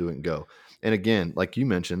go, do it and go. And again, like you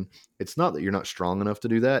mentioned, it's not that you're not strong enough to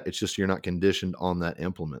do that. It's just you're not conditioned on that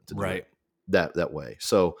implement to do it that way.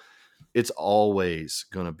 So it's always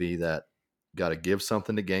going to be that got to give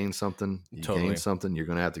something to gain something. You gain something, you're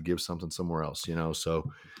going to have to give something somewhere else, you know?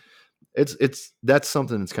 So that's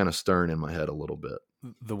something that's kind of stirring in my head a little bit.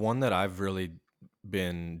 The one that I've really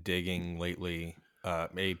been digging lately,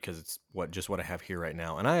 maybe because it's what I have here right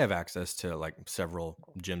now, and I have access to like several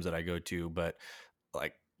gyms that I go to, but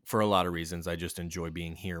like for a lot of reasons, I just enjoy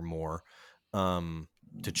being here more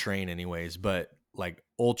to train, anyways. But like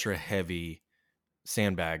ultra heavy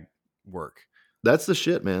sandbag work, that's the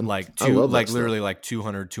shit, man. Like literally like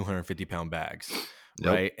 200, 250 pound bags.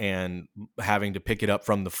 Right. And having to pick it up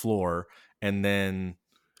from the floor and then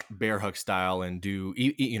bear hug style and do,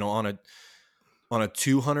 you know, on a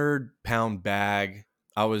 200 pound bag,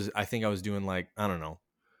 I think I was doing like, I don't know,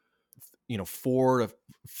 you know, 4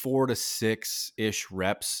 to 6 ish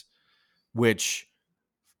reps, which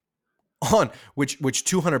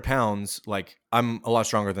 200 pounds, like I'm a lot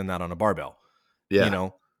stronger than that on a barbell, you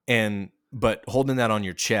know, but holding that on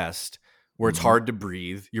your chest, where it's hard to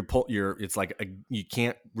breathe, it's like you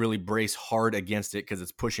can't really brace hard against it because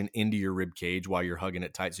it's pushing into your rib cage while you're hugging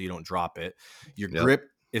it tight so you don't drop it. Your grip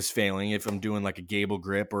is failing if I'm doing like a Gable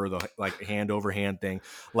grip or the like hand over hand thing.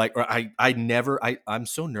 Like I'm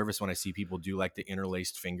so nervous when I see people do like the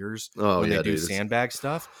interlaced fingers when they do sandbag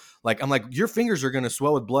stuff. Like I'm like, your fingers are gonna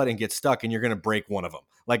swell with blood and get stuck, and you're gonna break one of them.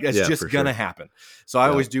 Like it's just gonna happen. So I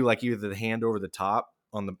always do like either the hand over the top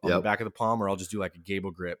on the back of the palm, or I'll just do like a Gable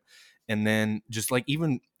grip. And then just like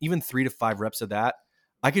even 3 to 5 reps of that,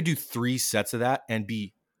 I could do 3 sets of that and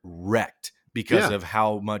be wrecked because of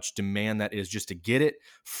how much demand that is just to get it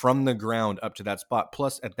from the ground up to that spot.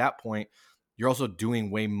 Plus, at that point, you're also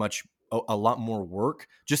doing a lot more work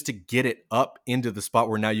just to get it up into the spot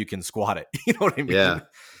where now you can squat it. You know what I mean? Yeah.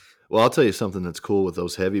 Well, I'll tell you something that's cool with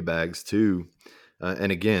those heavy bags too.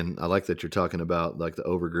 And again, I like that you're talking about like the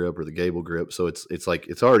over grip or the Gable grip. So it's like,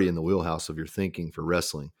 it's already in the wheelhouse of your thinking for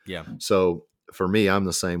wrestling. Yeah. So for me, I'm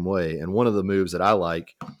the same way. And one of the moves that I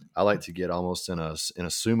like to get almost in a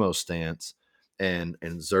sumo stance and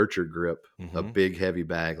Zercher grip, a big heavy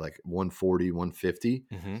bag, like 140, 150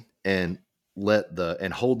 and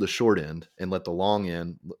hold the short end and let the long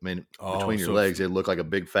end, between your legs, it look like a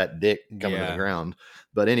big fat dick coming to the ground.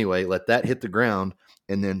 But anyway, let that hit the ground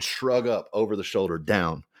and then shrug up over the shoulder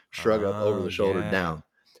down, down,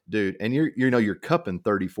 dude. And you're cupping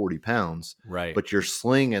 30, 40 pounds, right? But you're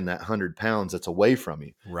slinging that 100 pounds that's away from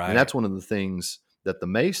you. Right. And that's one of the things that the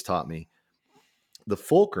mace taught me. The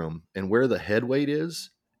fulcrum and where the head weight is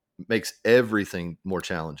makes everything more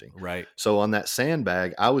challenging. Right. So on that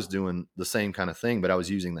sandbag, I was doing the same kind of thing, but I was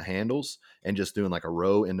using the handles and just doing like a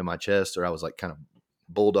row into my chest, or I was like kind of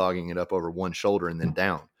bulldogging it up over one shoulder and then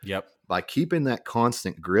down. Yep. By keeping that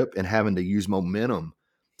constant grip and having to use momentum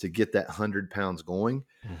to get that 100 pounds going,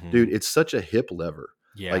 dude, it's such a hip lever.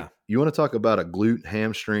 Yeah. Like you want to talk about a glute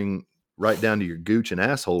hamstring right down to your gooch and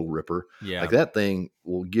asshole ripper. Yeah. Like that thing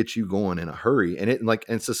will get you going in a hurry. And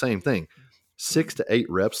it's the same thing. 6 to 8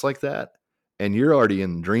 reps like that, and you're already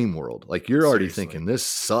in the dream world. Like you're already thinking this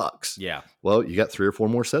sucks. Yeah. Well, you got 3 or 4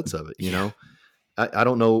 more sets of it. You know, I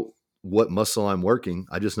don't know what muscle I'm working.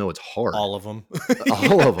 I just know it's hard. All of them.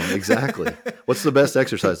 All of them. Exactly. What's the best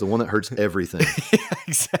exercise? The one that hurts everything. Yeah,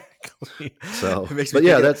 exactly. So, but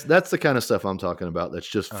yeah, that's the kind of stuff I'm talking about. That's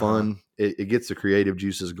just fun. It gets the creative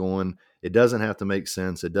juices going. It doesn't have to make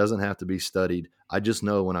sense. It doesn't have to be studied. I just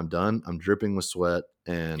know when I'm done, I'm dripping with sweat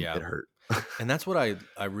and it hurt. And that's what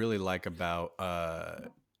I really like about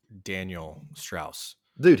Daniel Strauss.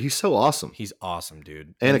 Dude, he's so awesome. He's awesome,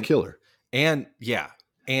 dude. And a killer. And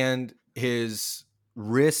his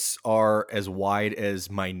wrists are as wide as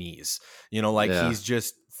my knees. He's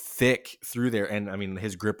just thick through there. And I mean,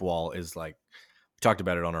 his grip wall is like, we talked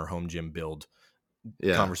about it on our home gym build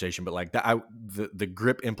conversation, but like that, the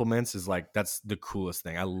grip implements is like, that's the coolest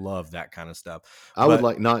thing. I love that kind of stuff. I would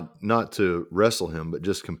like not to wrestle him, but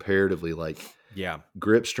just comparatively, like,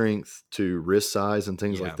 grip strength to wrist size and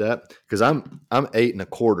things like that. Cause I'm 8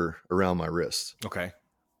 1/4 around my wrists. Okay.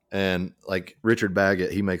 And like Richard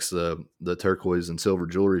Baggett, he makes the turquoise and silver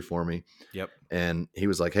jewelry for me. Yep. And he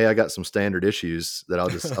was like, "Hey, I got some standard issues that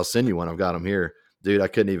I'll send you one. I've got them here." Dude, I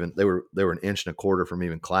couldn't even, they were 1 1/4 from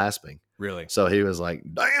even clasping. Really? So he was like,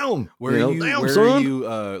 "Damn, where are you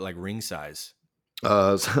like ring size?"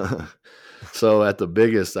 So at the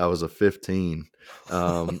biggest I was a 15.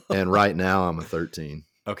 And right now I'm a 13.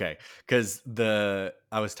 Okay. Cause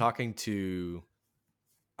I was talking to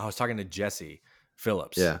Jesse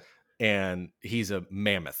Phillips. Yeah. And he's a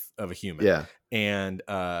mammoth of a human. Yeah. And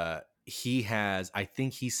he has, I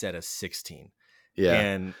think he said a 16.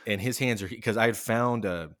 Yeah. And his hands are, because I had found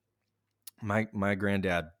my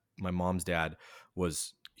granddad, my mom's dad,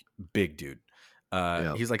 was big dude.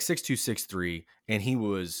 He's like 6'2", 6'3", and he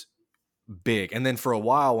was big. And then for a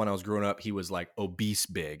while when I was growing up, he was like obese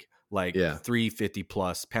big, like 350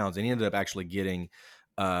 plus pounds. And he ended up actually getting,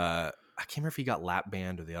 I can't remember if he got lap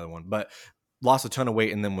band or the other one, but lost a ton of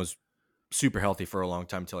weight and then was super healthy for a long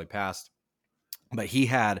time until he passed. But he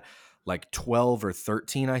had like 12 or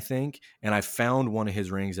 13, I think. And I found one of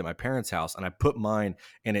his rings at my parents' house, and I put mine,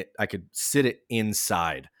 and I could sit it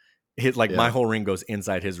inside. My whole ring goes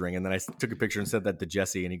inside his ring. And then I took a picture and said that to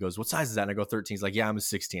Jesse, and he goes, "What size is that?" And I go, 13. He's like, "Yeah, I'm a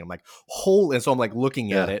 16. I'm like, holy. And so I'm like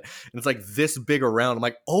looking at it, and it's like this big around. I'm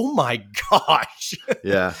like, oh my gosh.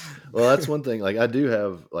 Yeah. Well, that's one thing. Like, I do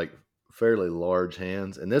have like fairly large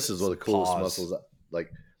hands, and this is one of the coolest muscles. Like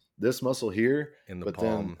this muscle here in the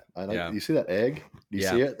palm. Then I know you see that egg? Do you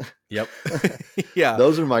see it? Yep. Yeah.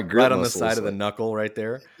 Those are my grip right on muscles, the side of the knuckle right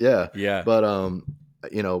there. Yeah. Yeah. But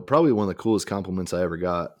probably one of the coolest compliments I ever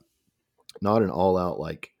got, not an all out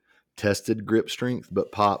like tested grip strength,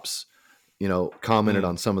 but Pops, commented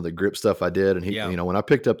on some of the grip stuff I did. And he, when I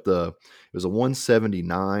picked up it was a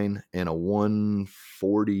 179 and a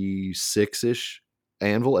 146-ish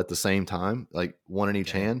anvil at the same time, like one in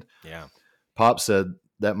each hand. Yeah. Pop said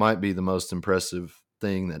that might be the most impressive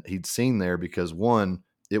thing that he'd seen there, because one,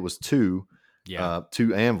 it was two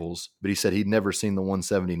anvils, but he said he'd never seen the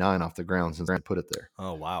 179 off the ground since I put it there.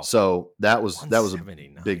 Oh, wow. So that was a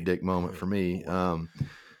big dick moment for me.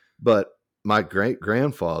 But my great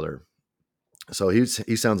grandfather, so he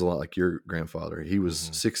sounds a lot like your grandfather. He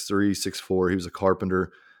was 6'3", 6'4". He was a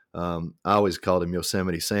carpenter. I always called him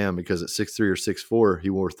Yosemite Sam, because at 6'3" or 6'4",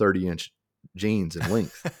 he wore 30-inch jeans in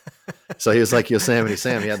length. So he was like Yosemite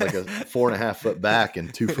Sam. He had like a 4.5 foot back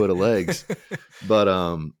and 2 foot of legs. But,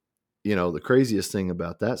 the craziest thing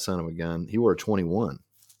about that son of a gun, he wore a 21,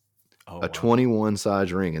 21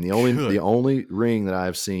 size ring. And the only ring that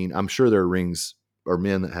I've seen, I'm sure there are rings or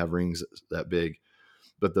men that have rings that big,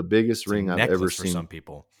 but the biggest ring I've ever seen, for some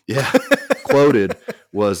people, quoted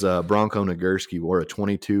was Bronco Nagurski wore a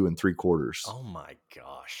 22 3/4. Oh my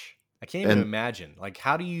gosh. I can't even imagine. Like,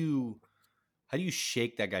 how do you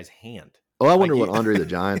shake that guy's hand? Oh, I wonder what Andre the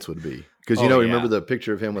Giant's would be. Because, remember the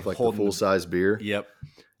picture of him with like the full size beer? Yep.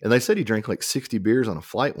 And they said he drank like 60 beers on a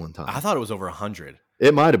flight one time. I thought it was over 100.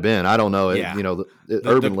 It might have been. I don't know. Yeah.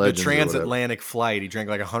 Urban legends. The transatlantic flight, he drank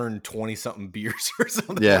like 120 something beers or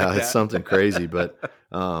something. Yeah, like it's something crazy. But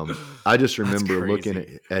I just remember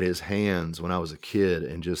looking at his hands when I was a kid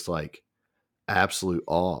and just like absolute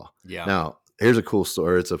awe. Yeah. Now, here's a cool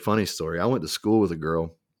story. It's a funny story. I went to school with a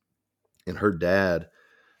girl, and her dad,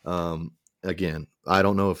 again, I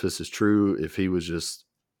don't know if this is true, if he was just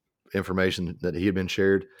information that he had been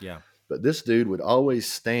shared. Yeah. But this dude would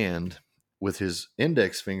always stand with his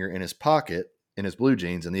index finger in his pocket in his blue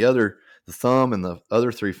jeans, and the thumb and the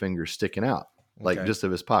other 3 fingers sticking out, like just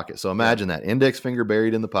of his pocket. So imagine that index finger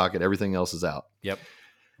buried in the pocket, everything else is out. Yep.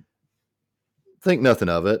 Think nothing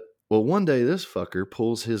of it. Well, one day this fucker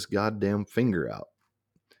pulls his goddamn finger out.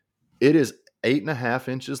 It is 8.5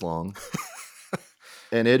 inches long,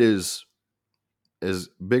 and it is as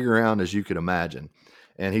big around as you could imagine.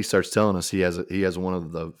 And he starts telling us he has one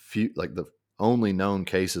of the few, like the only known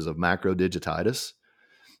cases of macrodigititis.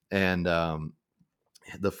 And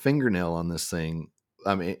the fingernail on this thing,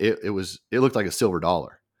 I mean, it looked like a silver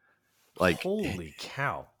dollar. Like, holy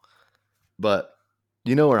cow. But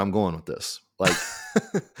you know where I'm going with this. Like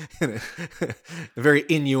a very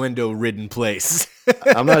innuendo-ridden place.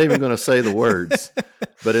 I'm not even going to say the words,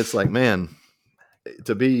 but it's like, man,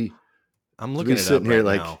 I'm looking to be sitting here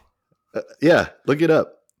like, yeah, look it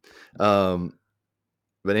up.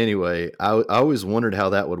 But anyway, I always wondered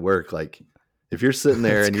how that would work. Like, if you're sitting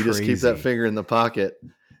there and you just keep that finger in the pocket,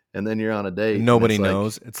 and then you're on a date, nobody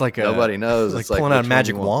knows. It's like nobody knows. Like it's pulling like out a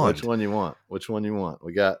magic wand. Which one you want? Which one you want?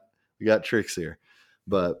 We got tricks here,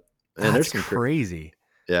 but and there's some crazy.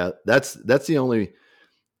 Yeah, that's the only.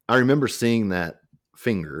 I remember seeing that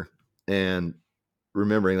finger and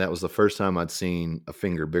remembering that was the first time I'd seen a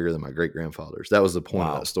finger bigger than my great grandfather's. That was the point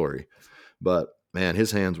of that story. But man,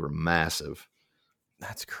 his hands were massive.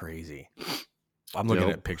 That's crazy. I'm looking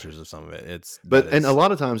at pictures of some of it. And a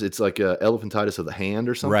lot of times it's like elephantitis of the hand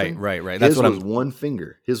or something. Right. That's one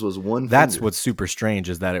finger. His was one. That's what's super strange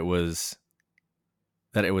is that it was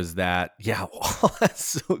that. Yeah, that's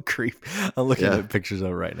so creepy. I'm looking at pictures of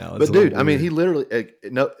it right now. But dude, I mean, he literally.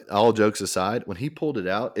 No, all jokes aside, when he pulled it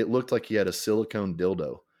out, it looked like he had a silicone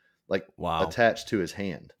dildo, like attached to his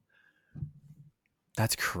hand.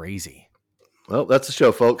 That's crazy. Well, that's the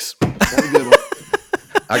show, folks. Have a good one.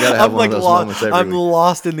 I gotta have one of those moments every week.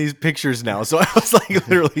 Lost in these pictures now, so I was like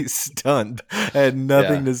literally stunned. I had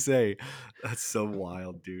nothing to say. That's so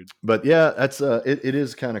wild, dude. But yeah, that's it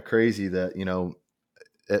is kind of crazy that, you know,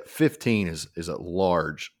 at 15 is a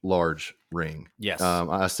large ring. Yes.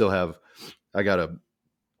 I got a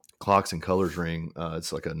Clocks and Colors ring.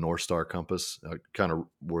 It's like a North Star compass. I kind of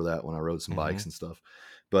wore that when I rode some bikes and stuff.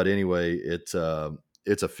 But anyway, it's a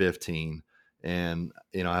 15, and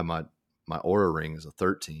you know, I have my Oura ring is a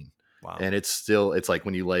 13. Wow. And it's like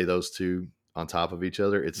when you lay those two on top of each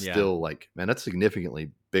other, it's still like, man, that's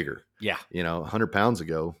significantly bigger. Yeah. You know, 100 pounds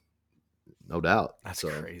ago, no doubt. That's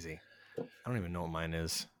crazy. I don't even know what mine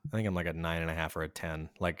is. I think I'm like a 9.5 or a 10.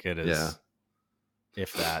 Like it is. Yeah.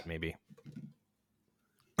 If that, maybe.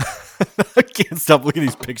 I can't stop looking at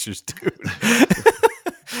these pictures, dude.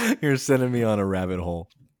 You're sending me on a rabbit hole.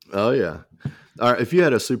 Oh yeah. All right. If you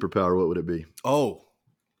had a superpower, what would it be? Oh,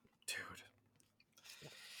 dude.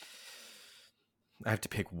 I have to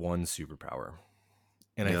pick one superpower.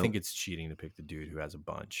 And I think it's cheating to pick the dude who has a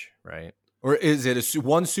bunch, right? Or is it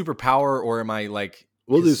one superpower, or am I like...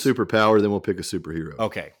 We'll do superpower, then we'll pick a superhero.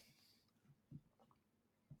 Okay.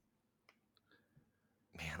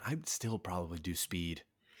 Man, I'd still probably do speed.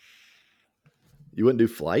 You wouldn't do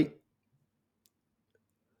flight?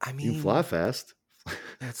 I mean... You can fly fast.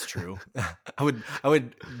 That's true. I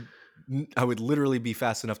would literally be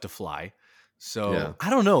fast enough to fly. So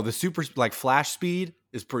I don't know. The super like flash speed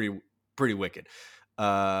is pretty wicked.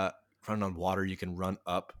 Running on water, you can run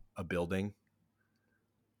up a building.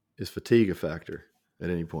 Is fatigue a factor at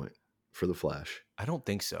any point for the Flash? I don't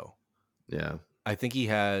think so. Yeah, I think he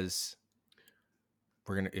has.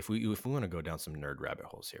 We're gonna if we want to go down some nerd rabbit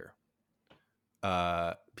holes here,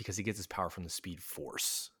 because he gets his power from the Speed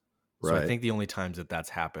Force. So I think the only times that's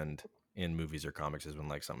happened in movies or comics is when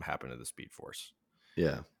like something happened to the Speed Force.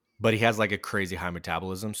 Yeah. But he has like a crazy high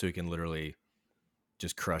metabolism, so he can literally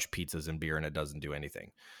just crush pizzas and beer and it doesn't do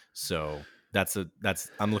anything. So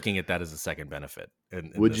I'm looking at that as a second benefit.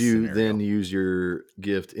 Would you then use your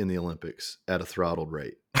gift in the Olympics at a throttled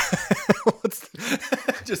rate?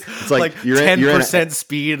 It's like you're 10%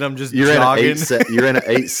 speed and I'm just jogging. You're in an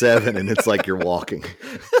 8.7 and it's like you're walking.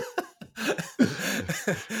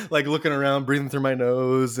 Like looking around, breathing through my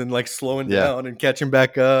nose and like slowing down and catching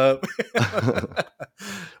back up.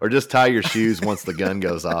 Or just tie your shoes once the gun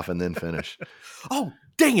goes off and then finish. Oh,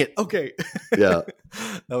 dang it. Okay. Yeah.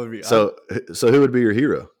 That would be so who would be your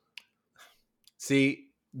hero? See,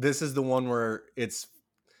 this is the one where it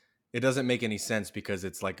doesn't make any sense because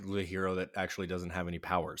it's like the hero that actually doesn't have any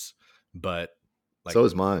powers. But like, so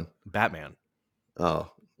is mine. Batman.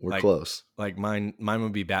 Oh, we're close. Like mine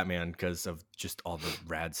would be Batman because of just all the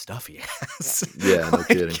rad stuff he has. Yeah, no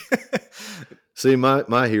kidding. See,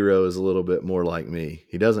 my hero is a little bit more like me.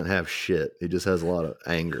 He doesn't have shit. He just has a lot of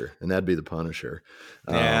anger, and that'd be the Punisher.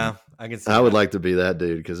 Yeah, I can see I would like to be that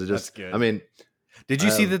dude because it just. That's good. I mean, did you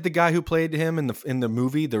see that the guy who played him in the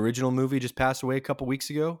movie, the original movie, just passed away a couple weeks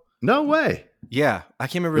ago? No way. Yeah, I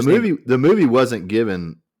can't remember The movie wasn't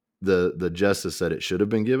given the justice that it should have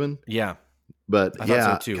been given. Yeah. But I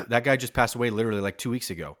thought so too. That guy just passed away literally like 2 weeks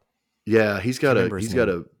ago. Yeah, he's got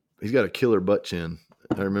a killer butt chin.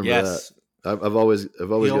 I remember that. I've always got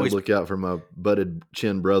to look out for my butted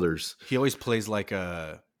chin brothers. He always plays like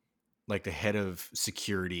the head of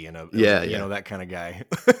security and you know, that kind of guy.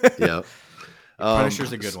 Yeah.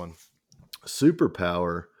 Punisher's a good one.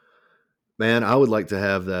 Superpower, man. I would like to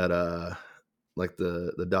have that like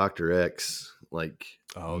the Dr. X like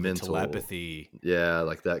the mental telepathy. Yeah,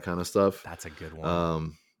 like that kind of stuff. That's a good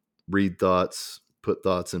one. Read thoughts, put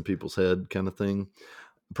thoughts in people's head kind of thing.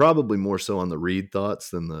 Probably more so on the read thoughts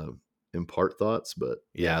than the impart thoughts, but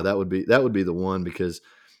yeah, that would be the one, because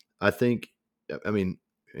I think, I mean,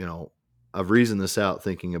 I've reasoned this out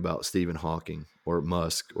thinking about Stephen Hawking or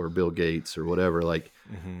Musk or Bill Gates or whatever. Like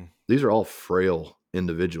these are all frail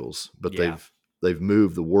individuals, but they've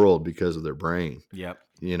moved the world because of their brain. Yep.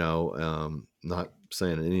 Not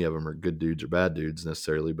saying any of them are good dudes or bad dudes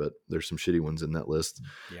necessarily, but there's some shitty ones in that list.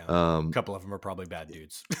 Yeah. A couple of them are probably bad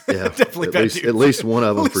dudes. Yeah. Definitely bad dudes. At least one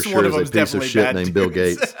of them for sure is a piece of shit named Bill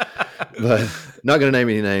Gates. But not going to name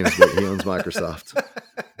any names, but he owns Microsoft.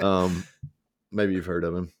 Maybe you've heard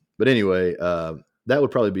of him. But anyway, that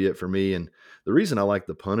would probably be it for me. And the reason I like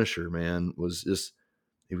the Punisher, man, was just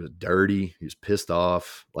he was dirty. He was pissed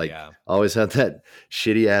off. Like always had that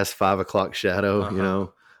shitty ass 5 o'clock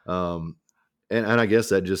shadow, And I guess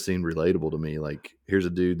that just seemed relatable to me. Like, here's a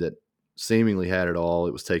dude that seemingly had it all.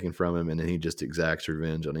 It was taken from him, and then he just exacts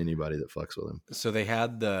revenge on anybody that fucks with him. So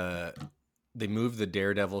they moved the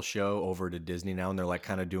Daredevil show over to Disney now, and they're like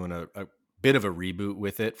kind of doing a bit of a reboot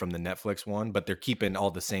with it from the Netflix one, but they're keeping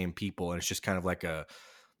all the same people, and it's just kind of like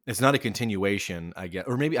it's not a continuation, I guess.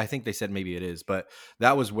 Or maybe, I think they said maybe it is, but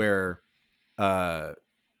that was where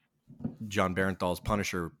John Barenthal's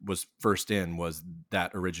Punisher was first in, was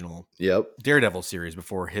that original Daredevil series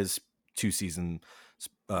before his 2-season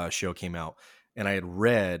show came out. And I had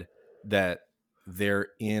read that they're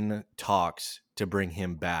in talks to bring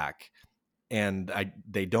him back. And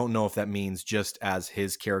they don't know if that means just as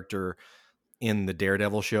his character in the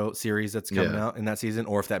Daredevil show series that's coming out in that season,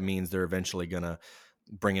 or if that means they're eventually going to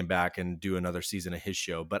bring him back and do another season of his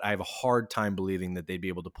show. But I have a hard time believing that they'd be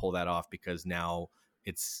able to pull that off, because now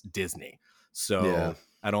it's Disney. So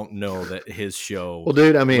I don't know that his show would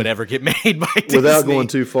ever get made by Disney. Without going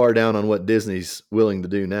too far down on what Disney's willing to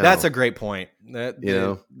do now. That's a great point.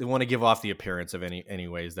 They want to give off the appearance of any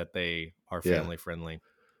ways that they are family friendly.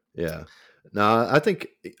 Yeah. No,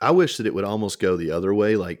 I wish that it would almost go the other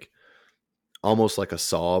way, like almost like a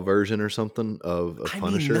Saw version or something of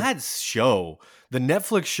Punisher. That show, the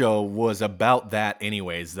Netflix show, was about that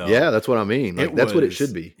anyways, though. Yeah, that's what I mean. Like, that's what it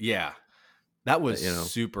should be. Yeah. That was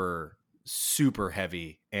super, super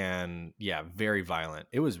heavy and very violent.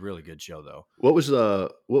 It was a really good show, though. What was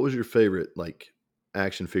your favorite like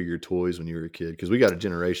action figure toys when you were a kid? Because we got a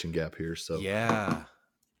generation gap here. So yeah,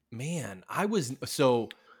 man, I'm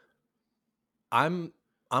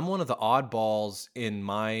one of the oddballs in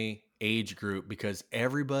my age group, because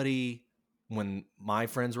everybody, when my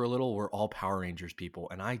friends were little, were all Power Rangers people,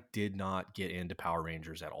 and I did not get into Power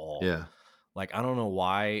Rangers at all. Yeah. Like, I don't know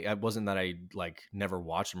why. It wasn't that I like never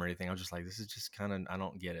watched them or anything. I was just like, this is just kind of, I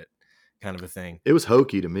don't get it, kind of a thing. It was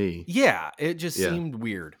hokey to me. Yeah, it just seemed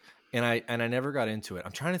weird, and I never got into it.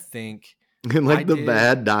 I'm trying to think. And like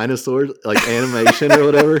bad dinosaurs, like animation or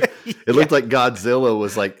whatever. It looked like Godzilla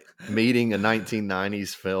was like meeting a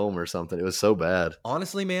 1990s film or something. It was so bad.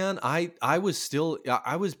 Honestly, man, I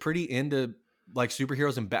was pretty into like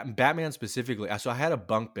superheroes and Batman specifically. So I had a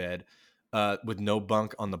bunk bed with no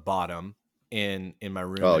bunk on the bottom in my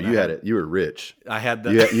room. Oh, you had it. You were rich. I had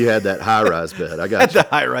you had that high rise bed. I got the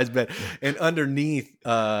high rise bed, and underneath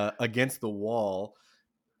against the wall,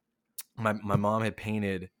 my mom had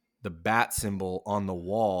painted the bat symbol on the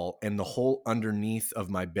wall, and the whole underneath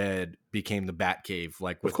of my bed became the Bat Cave,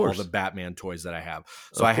 like with all the Batman toys that I have.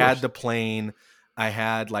 So I had the plane. I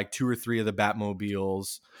had like 2 or 3 of the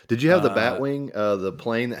Batmobiles. Did you have the Batwing, the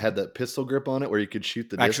plane that had that pistol grip on it where you could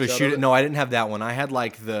shoot the discs actually shoot it? No, I didn't have that one. I had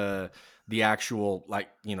like the actual, like,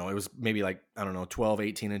 it was maybe like, I don't know, 12,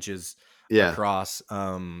 18 inches across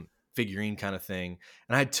figurine kind of thing.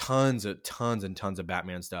 And I had tons and tons of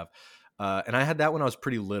Batman stuff. And I had that when I was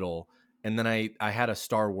pretty little. And then I had a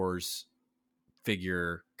Star Wars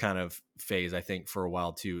figure kind of phase, I think, for a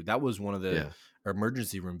while too. That was one of the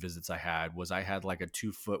emergency room visits I had. I had like a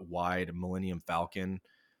 2-foot wide Millennium Falcon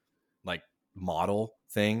like model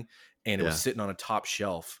thing, and it was sitting on a top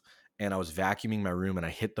shelf, and I was vacuuming my room, and I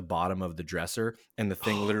hit the bottom of the dresser, and the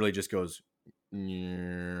thing literally just goes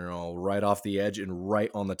right off the edge and right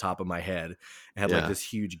on the top of my head. I had like this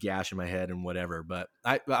huge gash in my head and whatever. But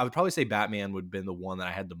I would probably say Batman would have been the one that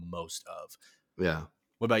I had the most of. Yeah.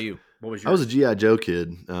 What about you? What was yours? I was a G.I. Joe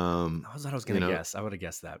kid. I was going to guess. I would have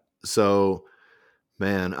guessed that. So,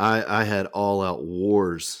 man, I had all out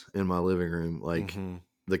wars in my living room. Like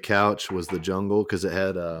the couch was the jungle, because it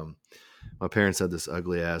had my parents had this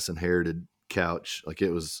ugly ass inherited couch. Like,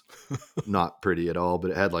 it was not pretty at all,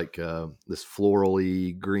 but it had like this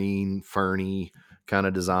florally green ferny kind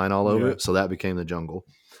of design all over it. So that became the jungle.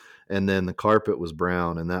 And then the carpet was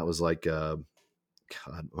brown, and that was like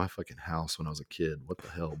God, my fucking house when I was a kid. What the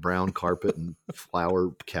hell? Brown carpet and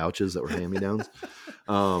flower couches that were hand-me-downs.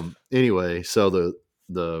 Anyway, so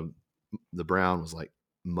the brown was like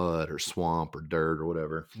mud or swamp or dirt or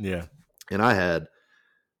whatever. Yeah. And I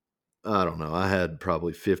don't know, I had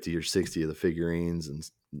probably 50 or 60 of the figurines, and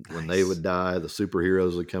when they would die, the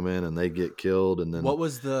superheroes would come in and they'd get killed. And then what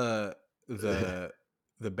was the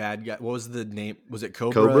bad guy? What was the name? Was it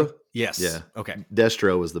Cobra? Cobra? Yes. Yeah. Okay.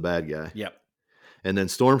 Destro was the bad guy. Yep. And then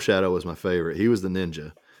Storm Shadow was my favorite. He was the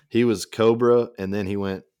ninja. He was Cobra, and then he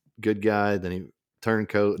went good guy, then he turned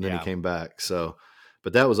coat, and then he came back. So,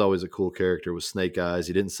 but that was always a cool character with Snake Eyes.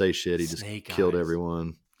 He didn't say shit. He just killed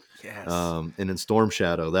everyone. Yes. And then Storm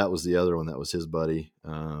Shadow, that was the other one. That was his buddy.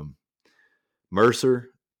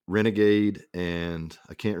 Mercer, Renegade, and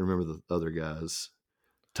I can't remember the other guys.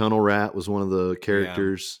 Tunnel Rat was one of the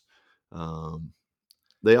characters. Yeah.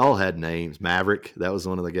 They all had names. Maverick, that was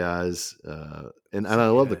one of the guys. And I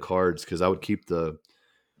love the cards because I would keep the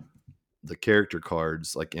character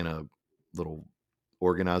cards like in a little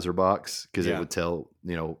organizer box because it would tell,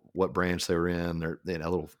 what branch they were in. They had a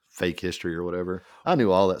little fake history or whatever. I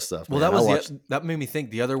knew all that stuff. Well, that made me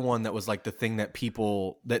think the other one that was like the thing that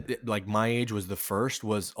people that like my age was the first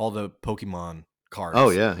was all the Pokemon cards. Oh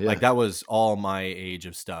yeah. Like that was all my age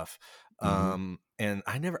of stuff. Mm-hmm. And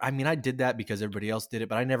I did that because everybody else did it,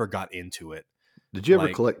 but I never got into it. Did you ever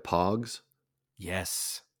collect Pogs?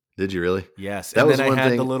 Yes. Did you really? Yes. And then I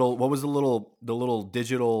had the little, what was the little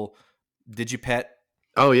digital Digipet?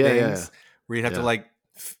 Oh yeah. Things, yeah. Where you'd have to like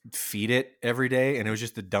feed it every day. And it was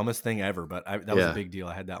just the dumbest thing ever, but that was a big deal.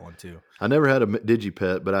 I had that one too. I never had a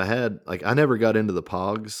Digipet, but I never got into the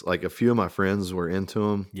Pogs. Like a few of my friends were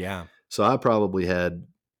into them. Yeah. So I probably had,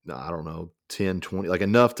 I don't know, 10, 20, like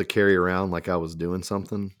enough to carry around like I was doing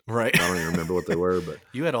something. Right. I don't even remember what they were, but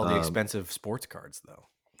you had all the expensive sports cards though.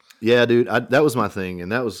 Yeah, dude, that was my thing.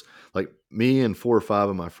 And that was like me and 4 or 5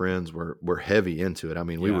 of my friends were heavy into it. I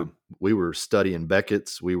mean, we were studying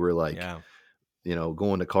Beckett's. We were like,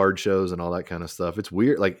 going to card shows and all that kind of stuff. It's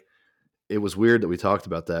weird. Like it was weird that we talked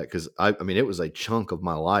about that. Cause I mean, it was a chunk of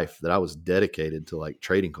my life that I was dedicated to like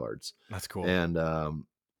trading cards. That's cool. And,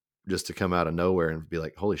 just to come out of nowhere and be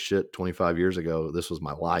like, holy shit, 25 years ago, this was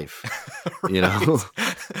my life,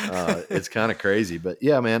 it's kind of crazy, but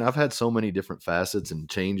yeah, man, I've had so many different facets and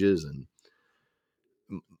changes, and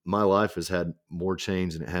my life has had more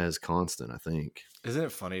change than it has constant, I think. Isn't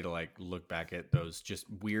it funny to like look back at those just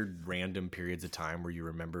weird random periods of time where you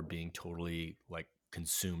remember being totally like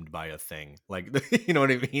consumed by a thing, like, you know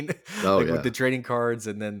what I mean? Oh, like with the trading cards.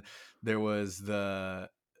 And then there was oh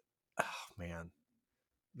man,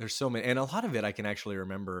 there's so many, and a lot of it I can actually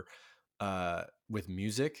remember with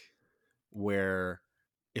music, where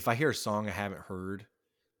if I hear a song I haven't heard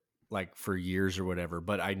like for years or whatever,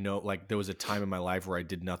 but I know like there was a time in my life where I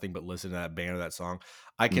did nothing but listen to that band or that song,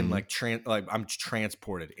 I can I'm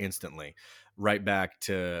transported instantly right back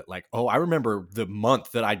to like, oh, I remember the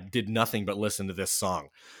month that I did nothing but listen to this song,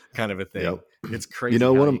 kind of a thing. Yep. It's crazy.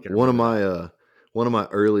 One of my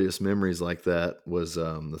earliest memories like that was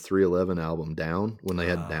the 311 album Down, when they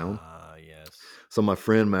had Down. Yes. So my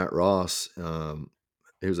friend Matt Ross,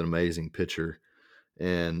 he was an amazing pitcher,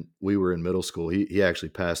 and we were in middle school. He actually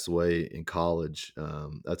passed away in college.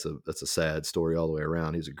 That's a sad story all the way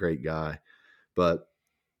around. He was a great guy, but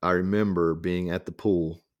I remember being at the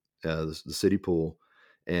pool, the city pool,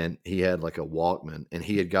 and he had like a Walkman, and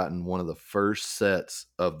he had gotten one of the first sets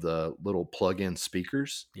of the little plug-in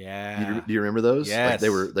speakers. Yeah. Do you remember those? Yes.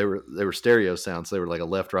 Like they were stereo sounds. So they were like a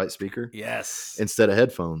left-right speaker. Yes. Instead of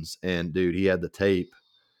headphones. And dude, he had the tape,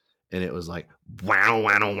 and it was like, wow,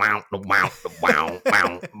 wow, wow, wow, wow, wow,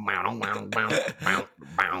 wow, wow,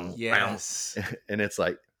 wow. Yes. And it's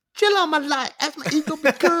like, chill on my life as my ego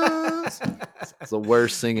becomes. It's the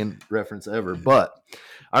worst singing reference ever. But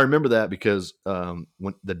I remember that because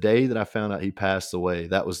when the day that I found out he passed away,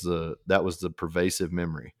 that was the pervasive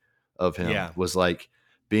memory of him. Yeah. Was like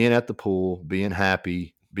being at the pool, being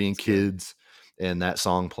happy, being kids, and that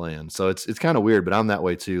song playing. So it's kind of weird, but I'm that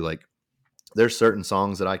way too. Like there's certain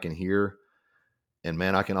songs that I can hear, and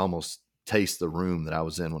man, I can almost taste the room that I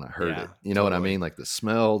was in when I heard it. You know what I mean? Like the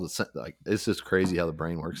smell, like it's just crazy how the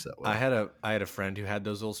brain works that way. I had a friend who had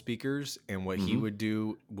those little speakers, and what he would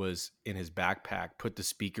do was in his backpack put the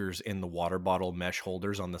speakers in the water bottle mesh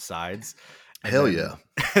holders on the sides. Hell yeah.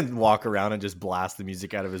 And walk around and just blast the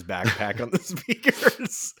music out of his backpack on the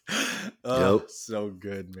speakers. Oh, yep. So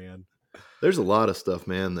good, man. There's a lot of stuff,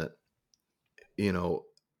 man, that,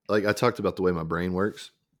 like I talked about the way my brain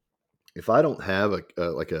works. If I don't have a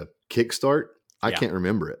kickstart, I can't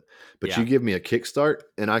remember it. But you give me a kickstart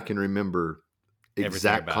and I can remember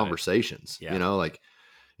exact conversations. You know, like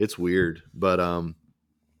it's weird. But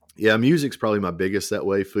yeah, music's probably my biggest that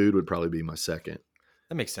way. Food would probably be my second.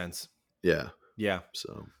 That makes sense. Yeah. Yeah.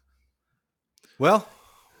 So, well,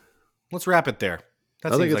 let's wrap it there.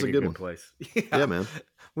 That seems like a good one. Place. Yeah, man.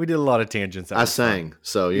 We did a lot of tangents. I sang,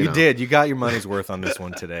 so you know. did. You got your money's worth on this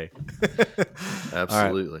one today.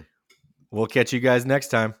 Absolutely. Right. We'll catch you guys next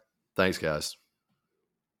time. Thanks, guys.